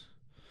numbers.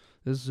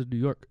 This is in New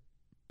York.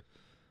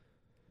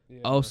 Yeah.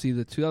 Oh, see,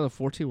 the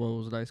 2014 one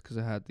was nice because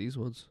it had these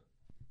ones.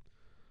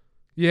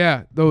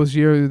 Yeah, those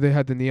years they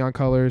had the neon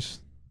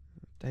colors.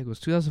 Dang, was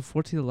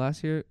 2014 the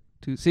last year?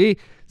 See,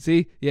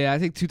 yeah, I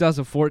think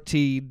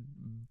 2014.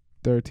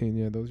 13,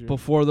 yeah, those years.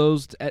 Before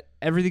those,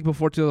 everything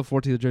before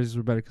 2014, the jerseys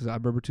were better because I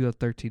remember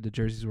 2013, the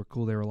jerseys were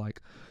cool. They were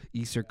like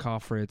Eastern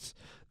Conference.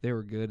 They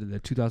were good. And then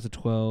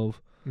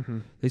 2012,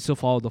 they still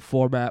followed the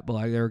format, but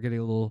like they were getting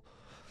a little.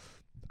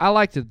 I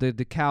liked it, the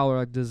decal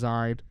like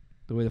design,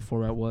 the way the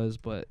format was,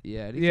 but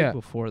yeah, anything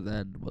before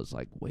then was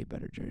like way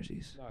better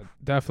jerseys. No,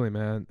 definitely,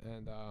 man,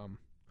 and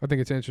I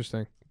think it's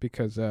interesting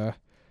because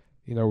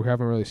we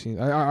haven't really seen.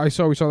 We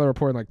saw the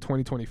report in like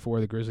 2024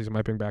 the Grizzlies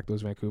might bring back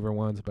those Vancouver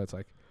ones, but it's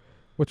like,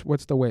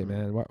 what's the wait,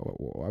 man? Why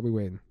are we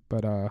waiting?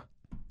 But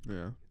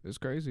yeah, it's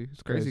crazy.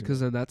 It's crazy because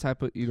then that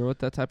type of what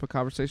that type of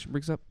conversation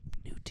brings up?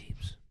 New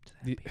teams.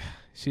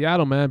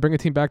 Seattle, man, bring a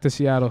team back to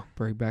Seattle.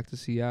 Bring back to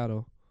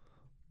Seattle,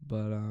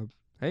 but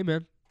hey,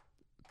 man,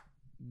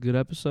 good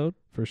episode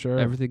For sure.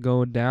 Everything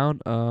going down.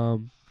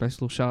 Nice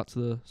little shout out to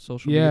the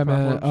social media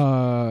platforms.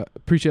 Man.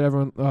 Appreciate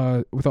everyone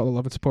with all the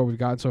love and support we've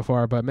gotten so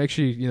far. But make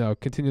sure you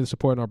continue to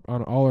support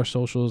on all our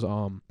socials.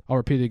 I'll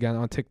repeat it again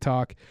on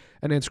TikTok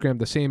and Instagram,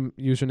 the same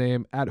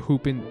username at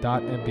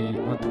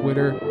hoopin.mb, on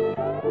Twitter,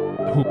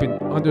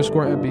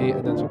 hoopin_MB,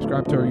 and then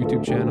subscribe to our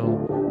YouTube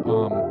channel,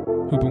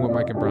 Hoopin with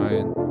Mike and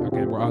Brian.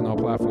 Again, we're on all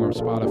platforms: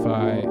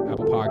 Spotify,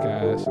 Apple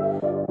Podcasts,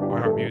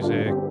 iHeart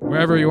Music,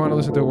 wherever you want to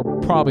listen to it, we're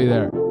probably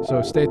there.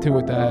 So stay tuned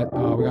with that.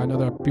 We got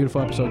another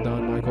beautiful episode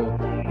done, Michael.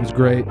 It was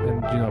great.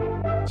 And,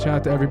 shout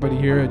out to everybody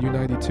here at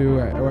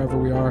U92, at wherever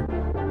we are.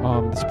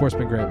 The support's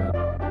been great, man.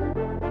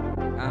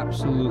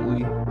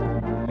 Absolutely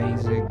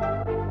amazing.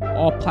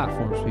 All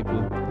platforms,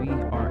 people. We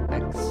are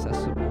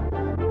accessible.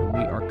 And we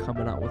are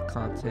coming out with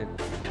content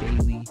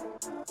daily.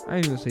 I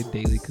ain't even say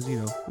daily because,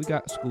 we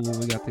got school,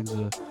 we got things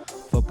to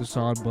focus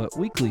on, but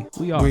weekly.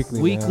 We are.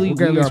 Weekly. We'll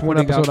get at least one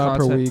episode out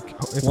per week.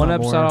 One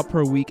episode out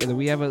per week, and then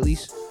we have at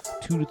least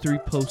 2 to 3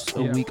 posts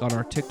a week on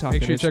our TikTok.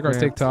 Make sure you check our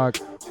TikTok.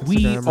 We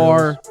Instagram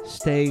are reels.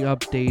 staying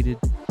updated,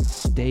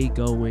 stay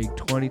going.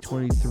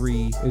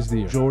 2023 Is the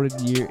year.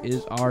 Jordan year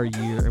is our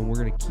year, and we're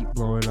going to keep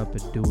blowing up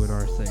and doing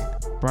our thing.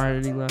 Brian,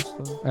 any last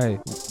thought? Hey,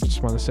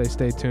 just want to say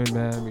stay tuned,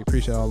 man. We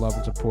appreciate all the love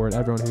and support.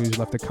 Everyone who's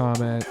left a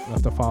comment,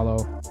 left a follow,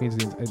 means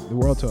the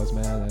world to us,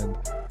 man. And,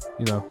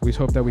 we just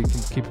hope that we can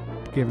keep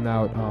giving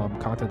out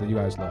content that you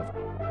guys love.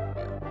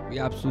 We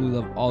absolutely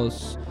love all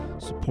this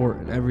support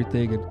and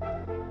everything, and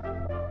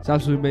it's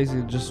absolutely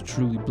amazing and just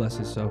truly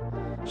blessed. So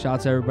shout out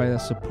to everybody that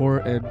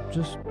support, and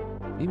just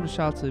even a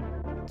shout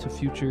out to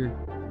future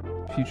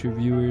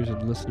viewers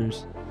and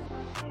listeners.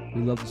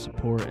 We love the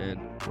support, and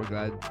we're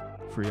glad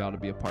for y'all to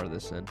be a part of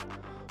this, and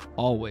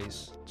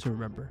always to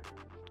remember,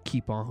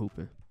 keep on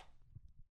hooping.